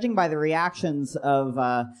least judging by the reactions of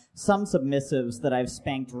some submissives that I've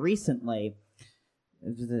spanked recently.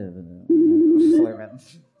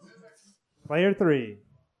 Player 3.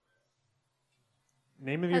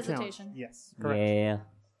 Name of your challenge. Hesitation. Yes, correct. Yeah.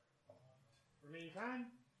 Remaining time?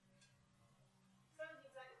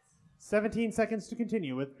 17 seconds to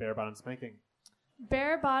continue with bare bottom spanking.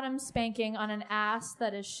 Bare bottom spanking on an ass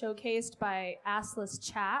that is showcased by assless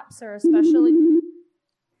chaps, or especially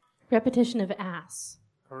Repetition of ass.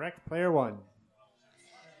 Correct. Player 1.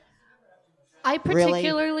 I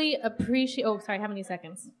particularly appreciate. Oh, sorry. How many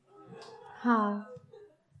seconds? 13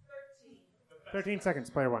 seconds.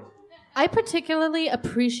 Player 1. I particularly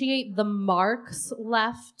appreciate the marks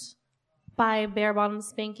left by bare bottom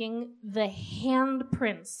spanking. The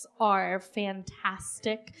handprints are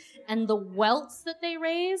fantastic, and the welts that they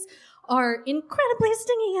raise are incredibly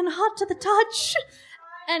stingy and hot to the touch.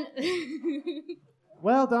 And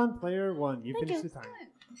Well done, Player 1. You Thank finished you. the time.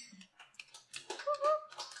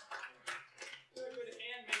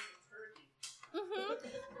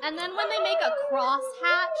 and then when they make a cross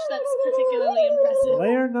hatch, that's particularly impressive.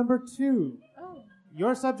 Player number 2. Oh.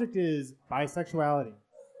 Your subject is bisexuality.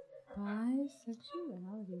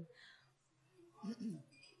 Bisexuality.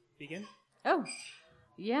 Begin. Oh.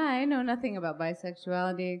 Yeah, I know nothing about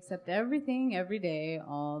bisexuality except everything every day,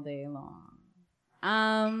 all day long.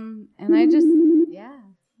 And I just, yeah.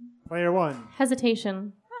 Player 1.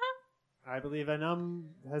 Hesitation. I believe a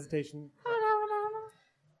hesitation.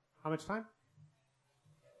 How much time?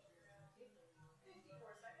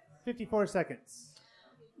 54 seconds.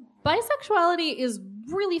 Bisexuality is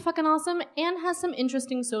really fucking awesome and has some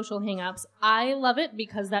interesting social hangups. I love it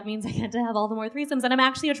because that means I get to have all the more threesomes, and I'm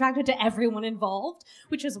actually attracted to everyone involved,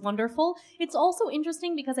 which is wonderful. It's also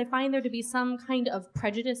interesting because I find there to be some kind of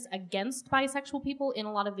prejudice against bisexual people in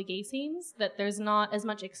a lot of the gay scenes, that there's not as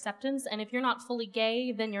much acceptance, and if you're not fully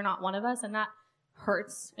gay, then you're not one of us, and that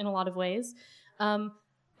hurts in a lot of ways.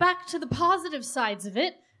 Back to the positive sides of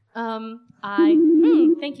it.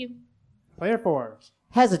 Thank you. Player 4.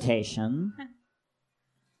 Hesitation.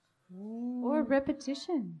 Or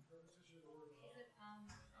repetition.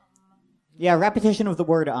 Yeah, repetition of the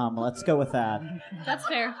word Let's go with that. That's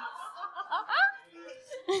fair.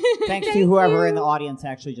 Thanks to whoever in the audience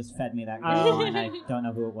actually just fed me that great line. I don't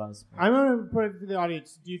know who it was. I'm going to put it to the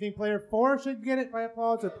audience. Do you think Player 4 should get it by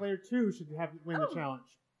applause, or Player 2 should win the challenge?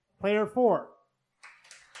 Player 4.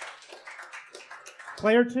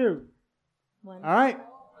 Player 2. One. All right.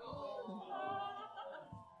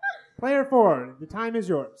 Player 4, the time is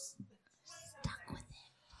yours.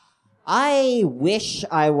 I wish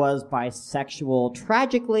I was bisexual.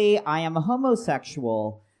 Tragically, I am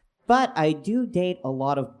homosexual. But I do date a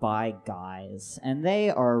lot of bi guys, and they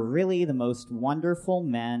are really the most wonderful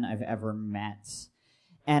men I've ever met.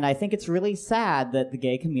 And I think it's really sad that the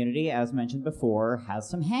gay community, as mentioned before, has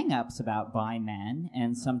some hang-ups about bi men,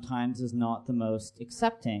 and sometimes is not the most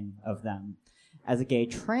accepting of them. As a gay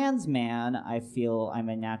trans man, I feel I'm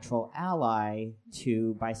a natural ally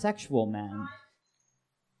to bisexual men.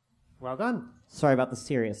 Well done. Sorry about the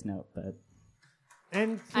serious note, but...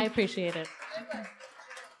 And I appreciate it.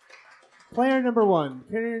 Player number 1,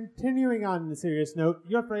 continuing on the serious note,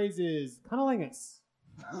 your phrase is cunnilingus.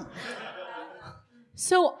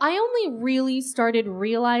 So I only really started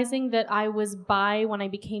realizing that I was bi when I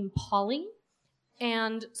became poly.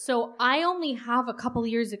 And so I only have a couple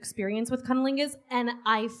years experience with cunnilingus, and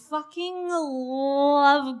I fucking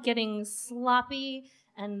love getting sloppy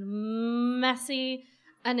and messy,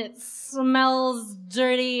 and it smells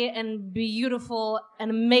dirty and beautiful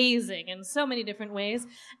and amazing in so many different ways.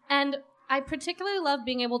 And I particularly love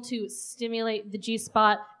being able to stimulate the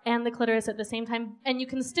G-spot and the clitoris at the same time. And you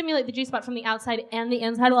can stimulate the G-spot from the outside and the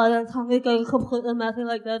inside while the tongue is going completely messy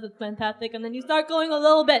like that. It's fantastic. And then you start going a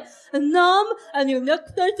little bit numb, and your neck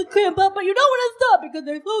starts to cramp up, but you don't want to stop because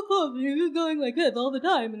they're so close. You're just going like this all the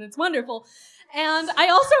time, and it's wonderful. And I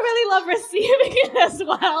also really love receiving it as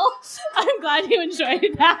well. I'm glad you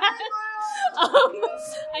enjoyed that.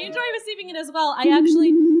 I enjoy receiving it as well. I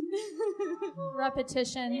actually...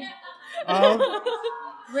 repetition. Of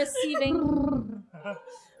Receiving.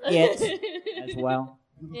 It as well.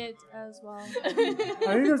 It as well. I think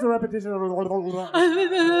there's a repetition of.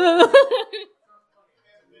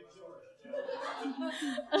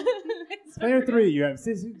 Player 3, you have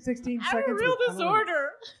 16 seconds. Real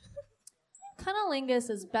disorder. Cunnilingus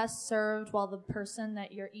is best served while the person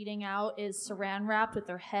that you're eating out is saran wrapped with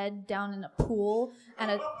their head down in a pool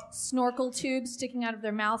and a snorkel tube sticking out of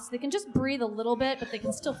their mouth, so they can just breathe a little bit, but they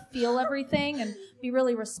can still feel everything and be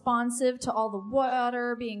really responsive to all the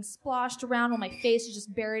water being splashed around while my face is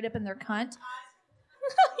just buried up in their cunt.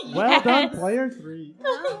 Well done, player 3.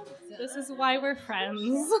 This is why we're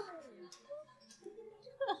friends.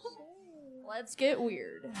 Let's get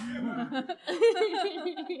weird. I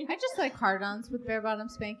just like hard-ons with bare-bottom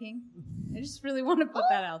spanking. I just really want to put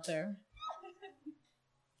that out there.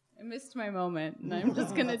 I missed my moment, and I'm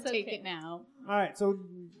just going to take it now. All right, so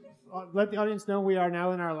let the audience know we are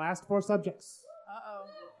now in our last 4 subjects. Uh-oh.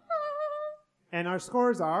 And our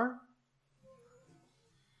scores are...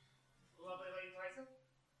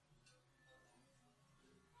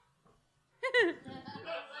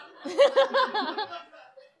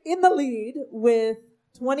 In the lead with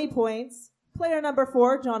 20 points, player number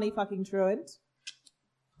 4, Johnny fucking Truant.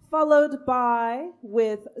 Followed by,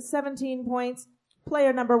 with 17 points,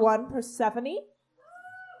 player number 1, Persephone.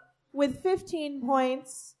 With 15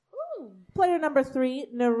 points, player number 3,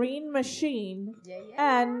 Noreen Machine.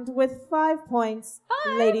 And with 5 points,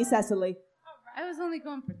 Lady Cecily. I was only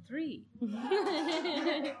going for 3.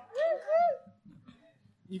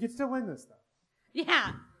 You could still win this, though.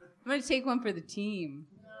 Yeah. I'm going to take one for the team.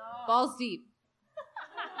 Balls deep.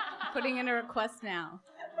 Putting in a request now.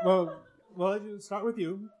 Well, start with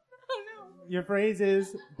you. Oh, no. Your phrase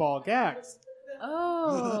is ball gags.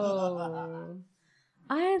 Oh.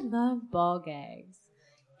 I love ball gags.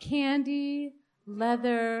 Candy,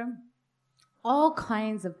 leather, all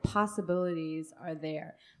kinds of possibilities are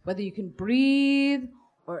there. Whether you can breathe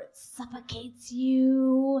or it suffocates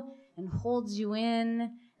you and holds you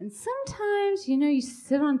in. And sometimes, you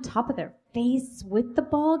sit on top of their face with the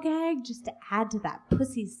ball gag just to add to that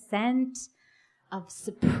pussy scent of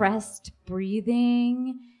suppressed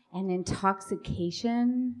breathing and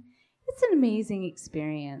intoxication. It's an amazing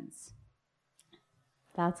experience.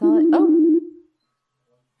 That's all.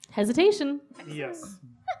 Hesitation. Yes.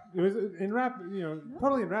 It was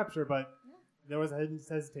totally in rapture, but there was a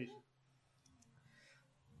hesitation.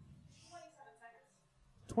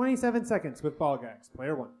 27 seconds with ball gags.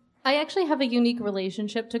 Player 1. I actually have a unique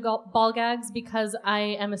relationship to ball gags because I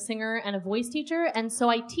am a singer and a voice teacher, and so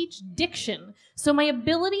I teach diction. So my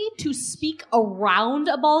ability to speak around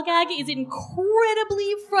a ball gag is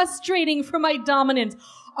incredibly frustrating for my dominant.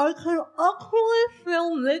 I can actually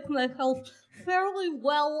still make myself fairly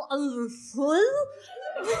well understood,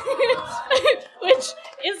 which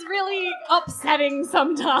is really upsetting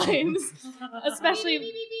sometimes,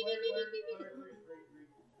 especially...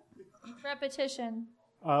 Repetition.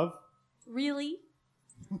 Of? Really?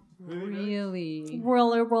 Really?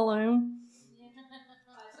 Roller.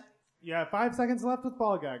 You have 5 seconds left with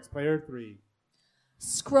ball gags. Player 3.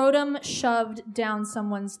 Scrotum shoved down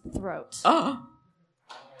someone's throat. Oh.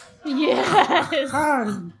 Yes.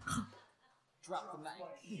 Time. Drop the mic.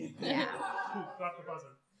 Yeah. Drop the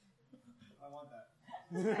buzzer. I want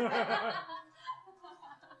that.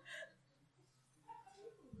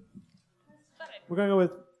 We're going to go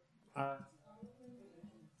with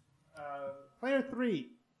player 3.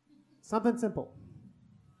 Something simple.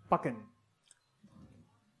 Fucking.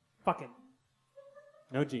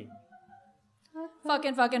 No G.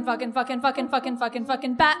 Fucking Batman.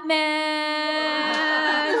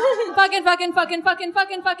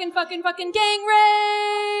 fucking gang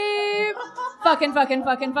rape. Fucking.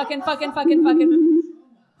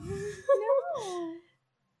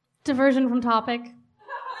 Diversion from topic.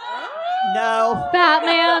 No.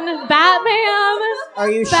 Batman. Are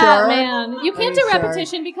you sure? Batman. You Are can't you do sure?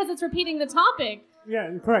 repetition because it's repeating the topic. Yeah,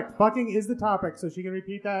 correct. Fucking is the topic, so she can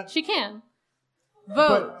repeat that. She can.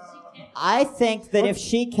 Vote. I think that if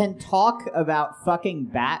she can talk about fucking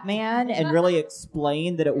Batman and really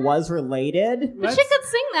explain that it was related. But she could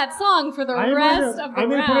sing that song for the rest of the I'm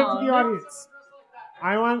going to round. put it to the audience.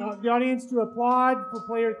 I want the audience to applaud for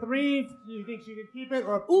player 3. Do you think she can keep it?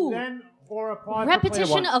 Or applaud Repetition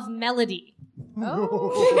for player 1? of melody.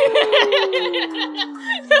 Oh.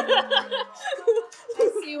 I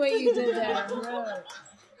see what you did there.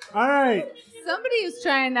 All right. Somebody is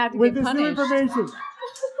trying not to With get this punished. new information.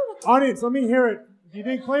 Audience, let me hear it. Do you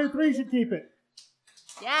think player 3 should keep it?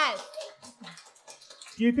 Yes.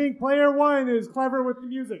 Do you think player 1 is clever with the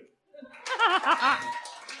music?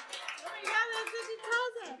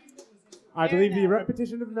 I believe the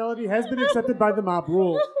repetition of melody has been accepted by the mob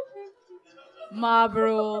rule. Mob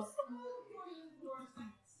rules.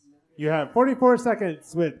 You have 44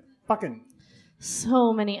 seconds with fucking.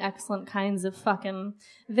 So many excellent kinds of fucking.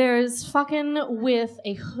 There's fucking with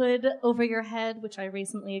a hood over your head, which I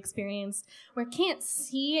recently experienced, where I can't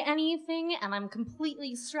see anything and I'm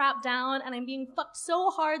completely strapped down and I'm being fucked so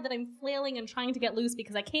hard that I'm flailing and trying to get loose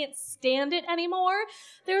because I can't stand it anymore.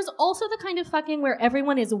 There's also the kind of fucking where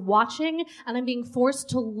everyone is watching and I'm being forced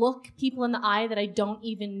to look people in the eye that I don't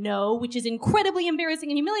even know, which is incredibly embarrassing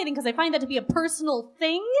and humiliating because I find that to be a personal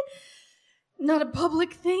thing. Not a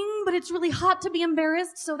public thing, but it's really hot to be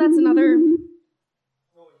embarrassed, so that's another...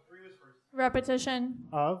 Repetition.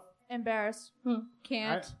 Of? Embarrassed.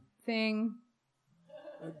 Can't. Thing.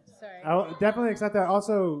 Sorry. I'll definitely accept that.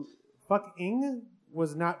 Also, fucking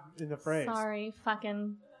was not in the phrase. Sorry,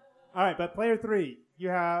 fucking. All right, but player 3, you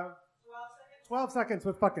have 12 seconds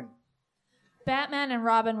with fucking. Batman and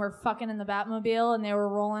Robin were fucking in the Batmobile, and they were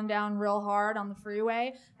rolling down real hard on the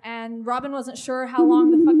freeway, and Robin wasn't sure how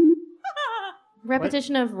long the fuck...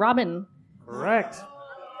 Repetition of Robin. Correct.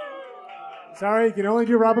 Sorry, you can only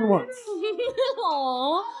do Robin once.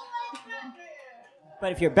 Aww.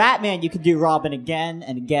 But if you're Batman, you can do Robin again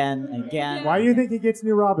and again and again. Why do you think he gets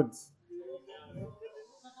new Robins?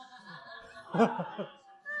 All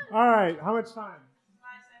right, how much time?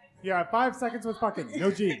 Yeah, 5 seconds with fucking. No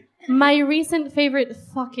G. My recent favorite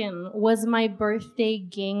fucking was my birthday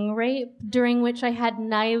gang rape, during which I had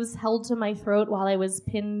knives held to my throat while I was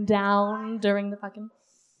pinned down during the fucking.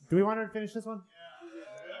 Do we want to finish this one?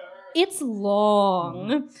 It's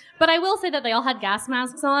long. But I will say that they all had gas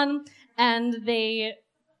masks on, and they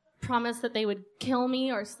promised that they would kill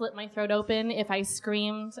me or slit my throat open if I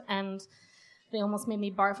screamed, and they almost made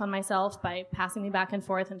me barf on myself by passing me back and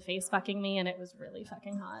forth and face fucking me, and it was really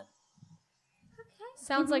fucking hot.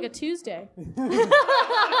 Sounds like a Tuesday.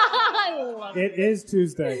 I love It is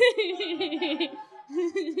Tuesday.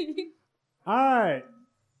 All right.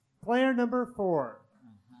 Player number 4.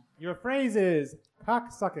 Your phrase is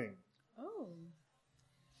cock sucking. Oh.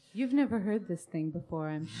 You've never heard this thing before,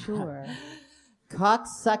 I'm sure.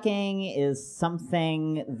 Cocksucking is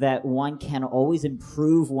something that one can always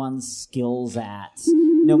improve one's skills at,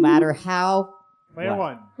 no matter how. Player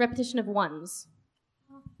 1. Repetition of ones.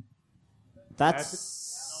 That's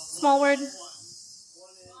small word.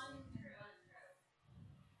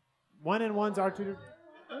 1 and 1s are 2.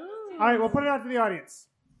 All right, we'll put it out to the audience.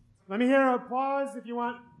 Let me hear applause if you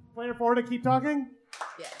want player 4 to keep talking.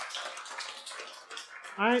 Yeah.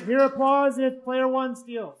 All right, hear applause if player 1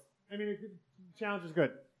 steals. I mean, the challenge is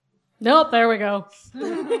good. Nope, there we go.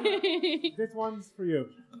 This one's for you.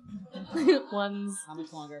 Ones. How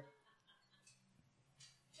much longer?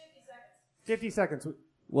 50 seconds.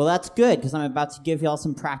 Well, that's good, because I'm about to give y'all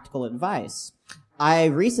some practical advice. I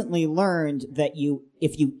recently learned that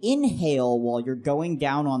if you inhale while you're going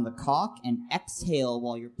down on the cock and exhale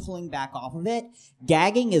while you're pulling back off of it,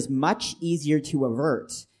 gagging is much easier to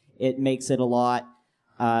avert. It makes it a lot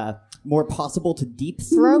more possible to deep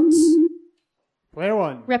throat. Player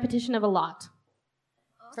 1. Repetition of a lot.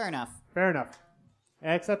 Fair enough. Fair enough.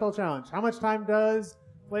 Acceptable challenge. How much time does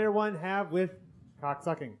player 1 have with cock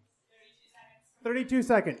sucking? 32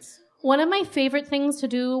 seconds. One of my favorite things to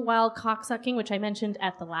do while cocksucking, which I mentioned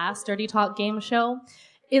at the last Dirty Talk game show,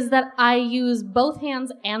 is that I use both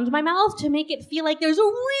hands and my mouth to make it feel like there's a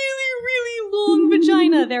really, really long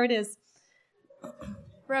vagina. There it is.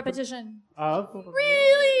 Repetition. Of?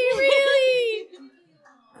 Really, really.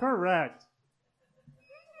 Correct.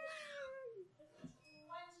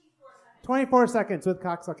 24 seconds with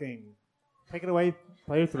cocksucking. Take it away,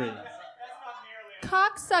 player 3.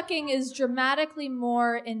 Cocksucking is dramatically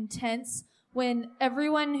more intense when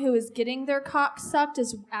everyone who is getting their cock sucked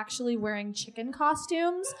is actually wearing chicken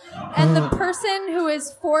costumes, and the person who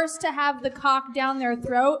is forced to have the cock down their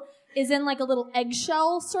throat is in like a little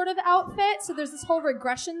eggshell sort of outfit, so there's this whole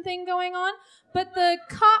regression thing going on. But the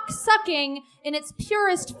cock sucking in its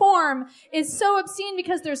purest form is so obscene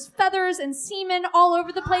because there's feathers and semen all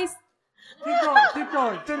over the place. Keep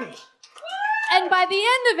going, finish. And by the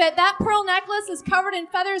end of it, that pearl necklace is covered in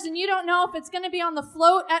feathers, and you don't know if it's going to be on the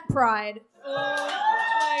float at Pride. Oh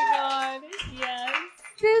my God! Yes.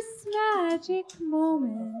 This magic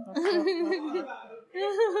moment.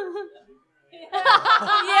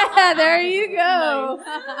 Yeah, there you go.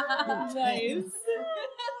 Nice.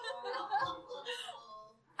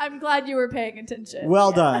 I'm glad you were paying attention.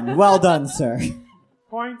 Well done. Well done, sir.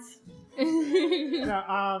 Points. Yeah,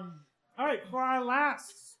 all right, for our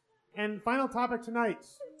last and final topic tonight.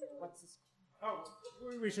 What's this? Oh,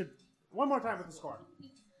 we should one more time with the score.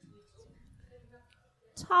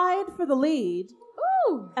 Tied for the lead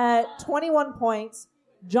at 21 points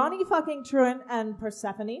Johnny fucking Truant and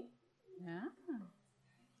Persephone. Yeah.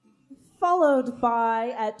 Followed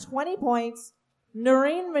by, at 20 points,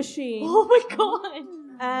 Noreen Machine. Oh my god.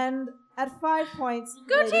 And at 5 points,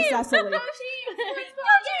 Go Lady team! Cecily. Go team!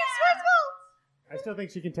 I still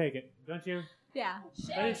think she can take it, don't you? Yeah.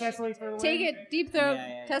 Lady Cecily for the Take win? it. Deep throat.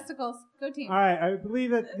 Yeah. Testicles. Go team. All right, I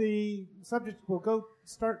believe that the subject will go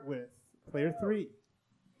start with player 3.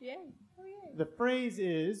 Yay. The phrase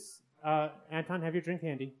is, Anton, have your drink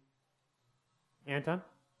handy. Anton,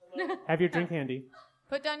 have your drink handy.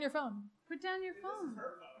 Put down your phone. Put down your phone.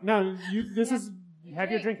 No, this is,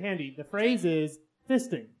 have your drink handy. The phrase is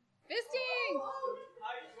fisting. Fisting!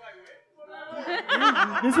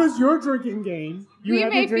 This was your drinking game. You We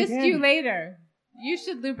have may your drink fist handy. you later. You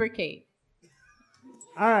should lubricate.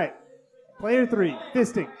 All right, player 3,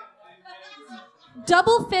 fisting.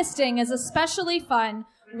 Double fisting is especially fun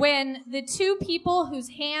when the two people whose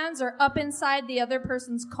hands are up inside the other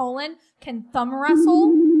person's colon can thumb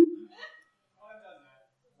wrestle.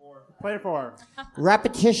 Player 4.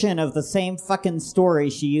 Repetition of the same fucking story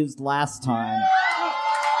she used last time.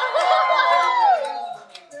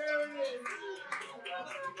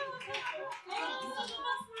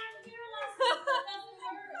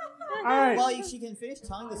 All right. Well, she can finish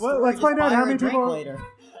telling the Well, story. let's just find out buy how her a many drink people- later.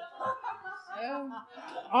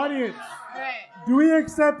 Audience, Right. do we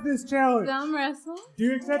accept this challenge? Thumb wrestle. Do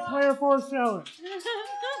you accept player 4's challenge?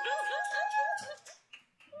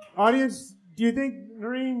 Audience, do you think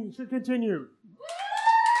Noreen should continue?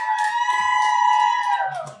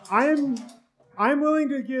 I'm willing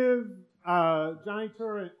to give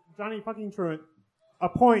Johnny fucking Truant, a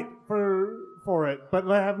point for it, but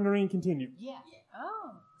let have Noreen continue. Yeah.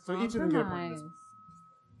 Oh. So each of them get a point. Compromise.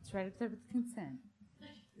 It's right up there with consent.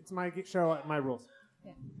 It's my show, my rules.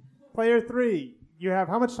 Yeah. Player 3, you have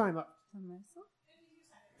how much time left? Thumb wrestle.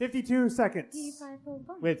 52 seconds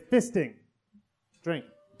with fisting. Drink.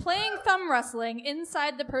 Playing thumb wrestling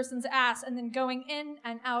inside the person's ass and then going in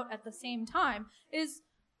and out at the same time is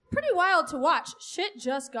pretty wild to watch. Shit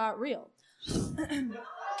just got real.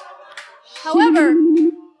 However,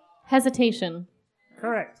 Hesitation.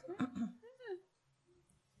 Correct.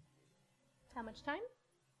 How much time?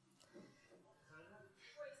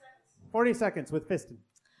 40 seconds with fisting.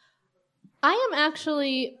 I am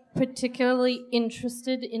actually particularly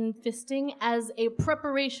interested in fisting as a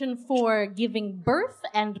preparation for giving birth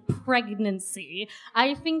and pregnancy.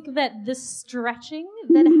 I think that the stretching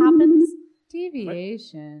that happens.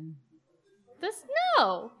 Deviation.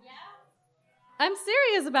 No. I'm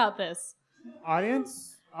serious about this.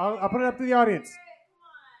 Audience, I'll put it up to the audience.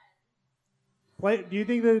 Do you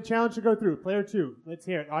think the challenge should go through? Player 2, let's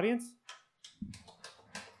hear it. Audience?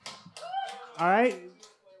 All right.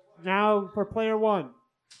 Now for player 1.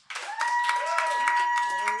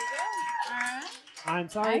 I'm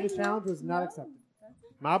sorry, the challenge was not accepted.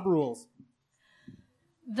 Mob rules.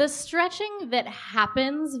 The stretching that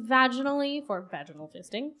happens vaginally for vaginal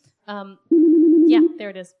fisting. Yeah, there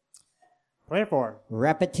it is. Player 4.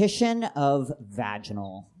 Repetition of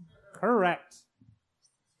vaginal. Correct.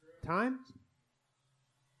 Time?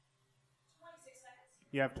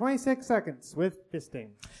 You have 26 seconds with fisting.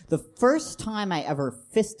 The first time I ever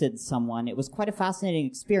fisted someone, it was quite a fascinating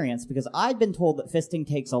experience because I'd been told that fisting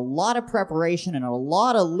takes a lot of preparation and a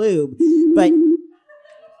lot of lube, but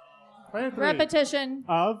Player 3. repetition.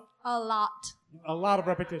 Of? A lot. A lot of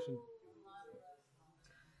repetition.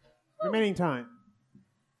 Remaining time.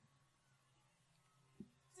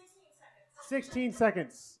 16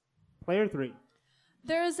 seconds. Player 3.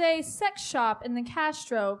 There's a sex shop in the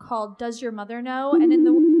Castro called Does Your Mother Know? And in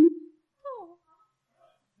the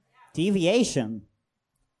deviation.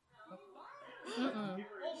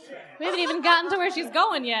 We haven't even gotten to where she's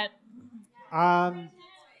going yet. I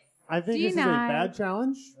think this is a Denied. bad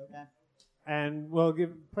challenge, Okay. and we'll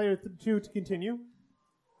give player 2 to continue.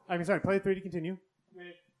 Player 3 to continue.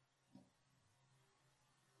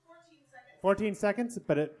 14 seconds,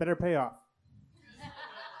 but it better pay off.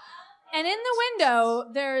 And in the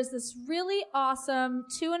window, there's this really awesome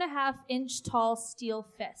 2.5-inch tall steel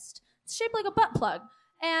fist. It's shaped like a butt plug.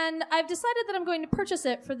 And I've decided that I'm going to purchase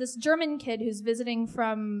it for this German kid who's visiting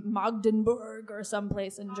from Magdeburg or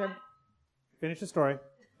someplace in Germany. Finish the story.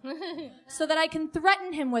 So that I can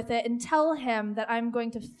threaten him with it and tell him that I'm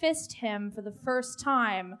going to fist him for the first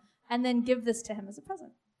time and then give this to him as a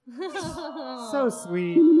present. So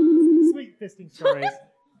sweet. Sweet fisting stories.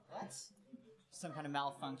 Some kind of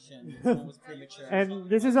malfunction. Someone was premature. And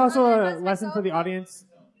this is also a lesson for the audience.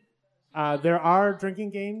 There are drinking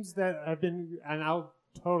games that have been, and I'll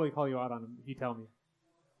totally call you out on them if you tell me.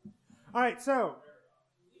 All right, so.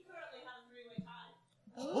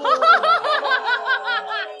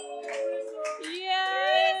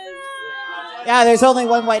 Yeah, there's only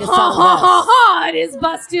one way to Ha settle ha ha this. ha! It is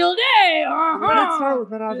Bastille Day! Let's start with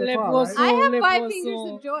Menage a Trois, right? I have 5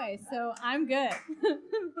 fingers of joy, so I'm good.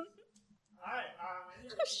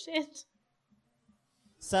 Oh, shit.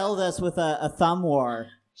 Settle this with a thumb war.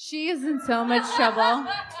 She is in so much trouble.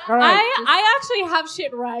 All right, I actually have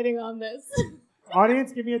shit riding on this.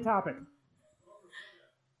 audience, give me a topic.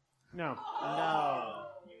 No.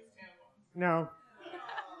 No.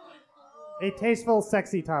 A tasteful,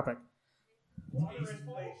 sexy topic.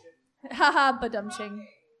 Haha, badumching.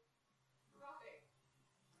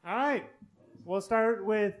 All right. We'll start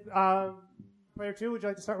with player 2. Would you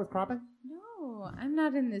like to start with cropping? No, I'm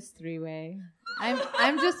not in this 3-way.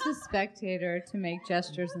 I'm just a spectator to make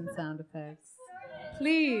gestures and sound effects.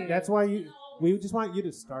 Please. That's why we just want you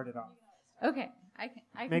to start it off. Okay, I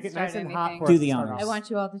can Make it start nice and anything. hot for Do us the to start honors. I off. want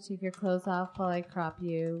you all to take your clothes off while I crop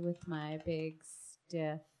you with my big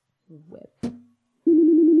stiff whip.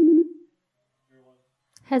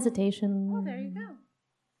 Hesitation. Oh, there you go.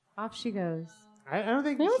 Off she goes. I don't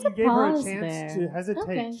think There was you a gave her a pause chance there. to hesitate.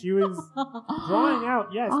 Okay. She was drawing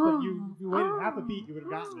out, yes, but you waited half a beat, you would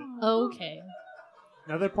have gotten it. Okay.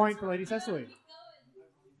 Another point for Lady Cecily.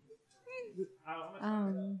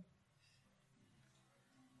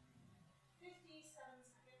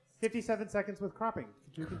 57 seconds with cropping.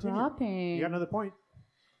 Could you continue? Cropping. You got another point.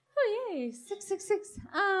 Oh, yay. 666.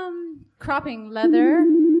 Cropping leather,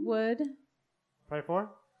 wood. Player 4.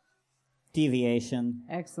 Deviation.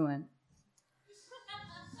 Excellent.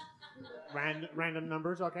 Random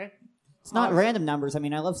numbers, okay. It's not random numbers. I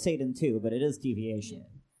mean, I love Satan too, but it is deviation.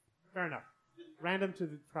 Fair enough. Random to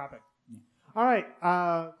the cropping. All right.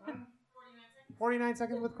 49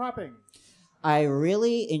 seconds with cropping. I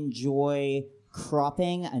really enjoy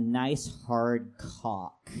cropping a nice hard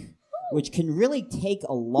cock, which can really take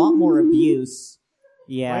a lot more abuse.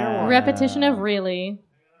 Yeah. Repetition of really.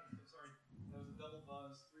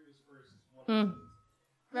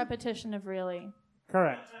 Repetition of really.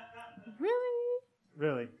 Correct. Really?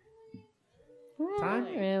 Really. Time?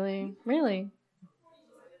 Really?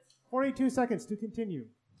 42 seconds to continue.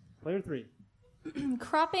 Player 3.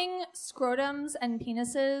 Cropping scrotums and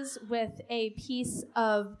penises with a piece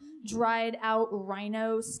of dried out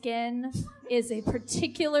rhino skin is a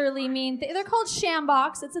particularly mean thing. They're called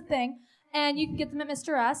shambox. It's a thing. And you can get them at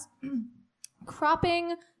Mr. S.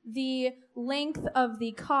 Cropping the length of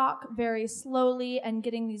the cock very slowly and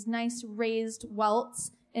getting these nice raised welts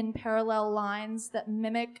in parallel lines that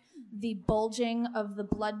mimic the bulging of the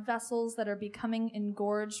blood vessels that are becoming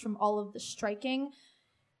engorged from all of the striking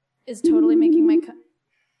is totally making my...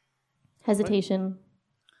 Hesitation.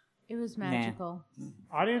 It was magical.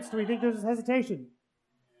 Audience, do we think there's hesitation?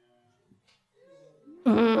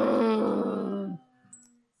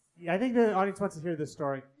 Yeah, I think the audience wants to hear this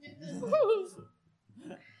story.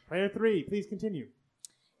 Player 3, please continue.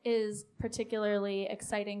 Is particularly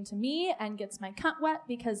exciting to me and gets my cunt wet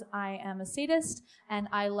because I am a sadist and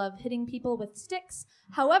I love hitting people with sticks.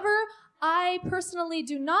 However, I personally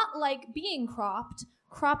do not like being cropped.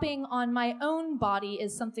 Cropping on my own body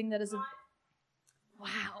is something that is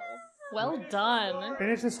Well done.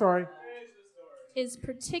 Finish the story. is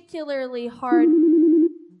particularly hard.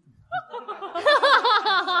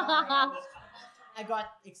 I got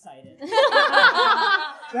excited.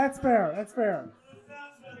 That's fair. That's fair.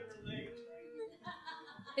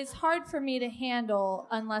 It's hard for me to handle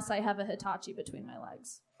unless I have a Hitachi between my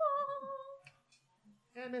legs.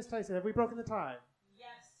 And Miss Tyson, have we broken the tie? Yes.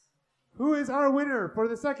 Who is our winner for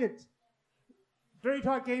the second Dirty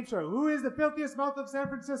Talk Game Show? Who is the filthiest mouth of San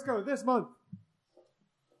Francisco this month?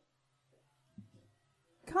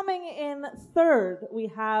 Coming in third, we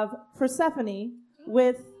have Persephone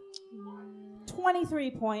with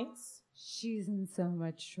 23 points. She's in so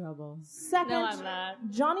much trouble. Second, No, I'm not.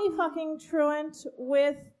 Johnny fucking Truant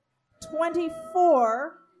with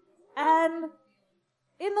 24. And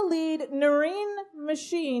in the lead, Noreen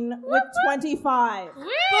Machine with 25.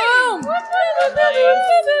 Boom!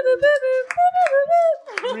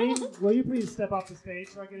 Green, will you please step off the stage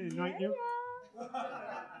so I can anoint you?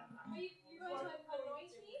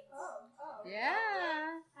 Yeah.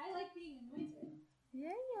 I like being anointed. Yeah.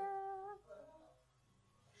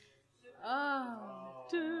 Oh.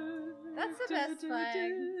 That's the best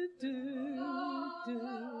flag. The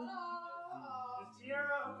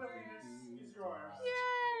tiara of filthiness is yours.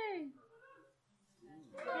 Yay.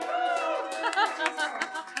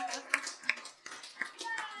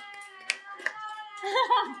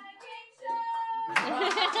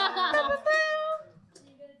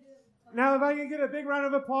 Now, if I can get a big round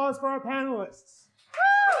of applause for our panelists.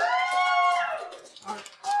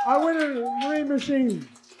 Our winner, Marine Machine,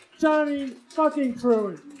 Johnny fucking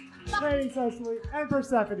Truant. Lady Cecily, and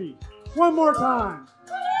Persephone. One more time.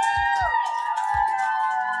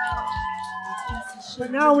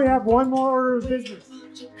 But now we have one more order of business.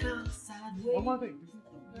 One more thing.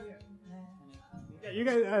 Yeah, you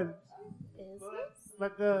guys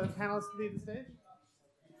let the panelists leave the stage.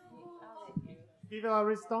 Vive la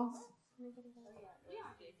Résistance.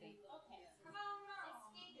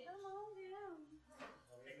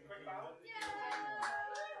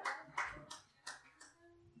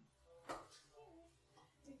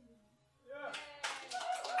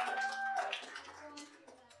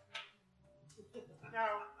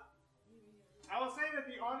 Now, I will say that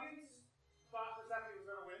the audience thought Persephone was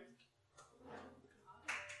going to win.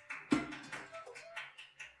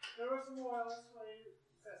 There was some loyalists for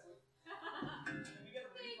Cecily. Did we get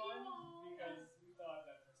a refund? Because we thought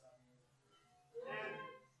that Persephone was. And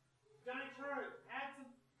Johnny Turner had some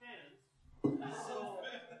fans.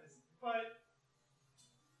 But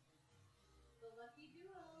The lucky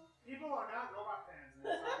duo. people are not robot fans.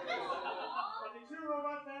 But the two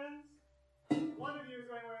robot fans, one of you is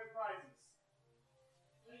going away with prizes.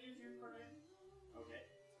 Can you choose for me? Okay.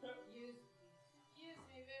 Use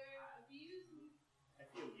me, baby. Abuse me. I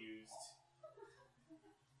feel used.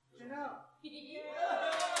 Janelle. You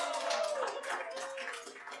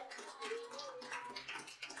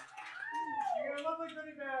get a lovely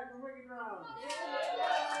goodie bag from Wicked Round.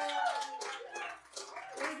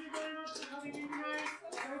 Thank you very much for coming in tonight.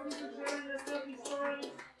 Thank you for sharing your filthy stories.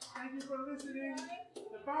 Thank you for listening.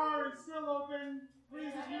 The bar is still open.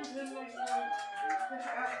 Please abuse him next night.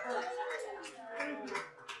 Thank you.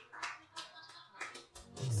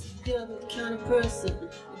 You're the kind of person who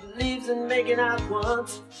believes in making out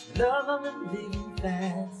once, love them and leaving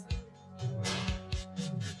fast.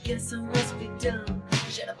 Guess I must be dumb.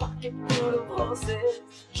 Shed a pocket full of horses,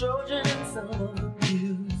 Trojan and some of them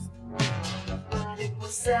used. But it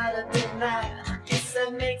was Saturday night, I guess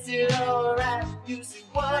that makes it alright. You see,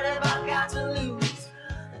 what have I got to lose?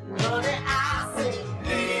 And all that I say,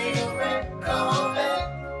 little red Corvette,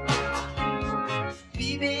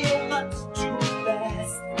 baby, you're much too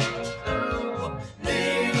fast.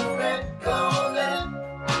 Little red Corvette,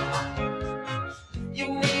 you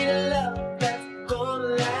need a love that's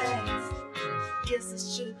gonna last. Guess I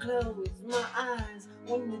should've closed my eyes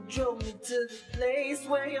when you drove me to the place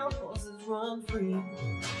where your horses run free.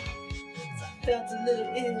 'Cause I felt a little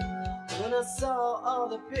ill when I saw all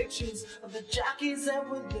the pictures of the jockeys that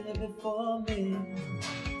were there before me.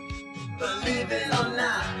 Believe it or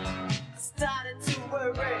not, I started to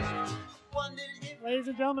worry. Wondered if Ladies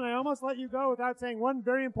and gentlemen, I almost let you go without saying one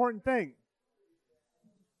very important thing.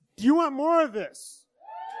 Do you want more of this?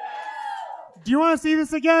 Do you want to see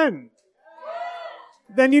this again?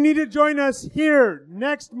 Then you need to join us here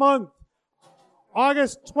next month,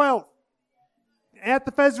 August 12th, at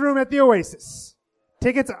the Fez Room at the Oasis.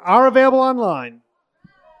 Tickets are available online.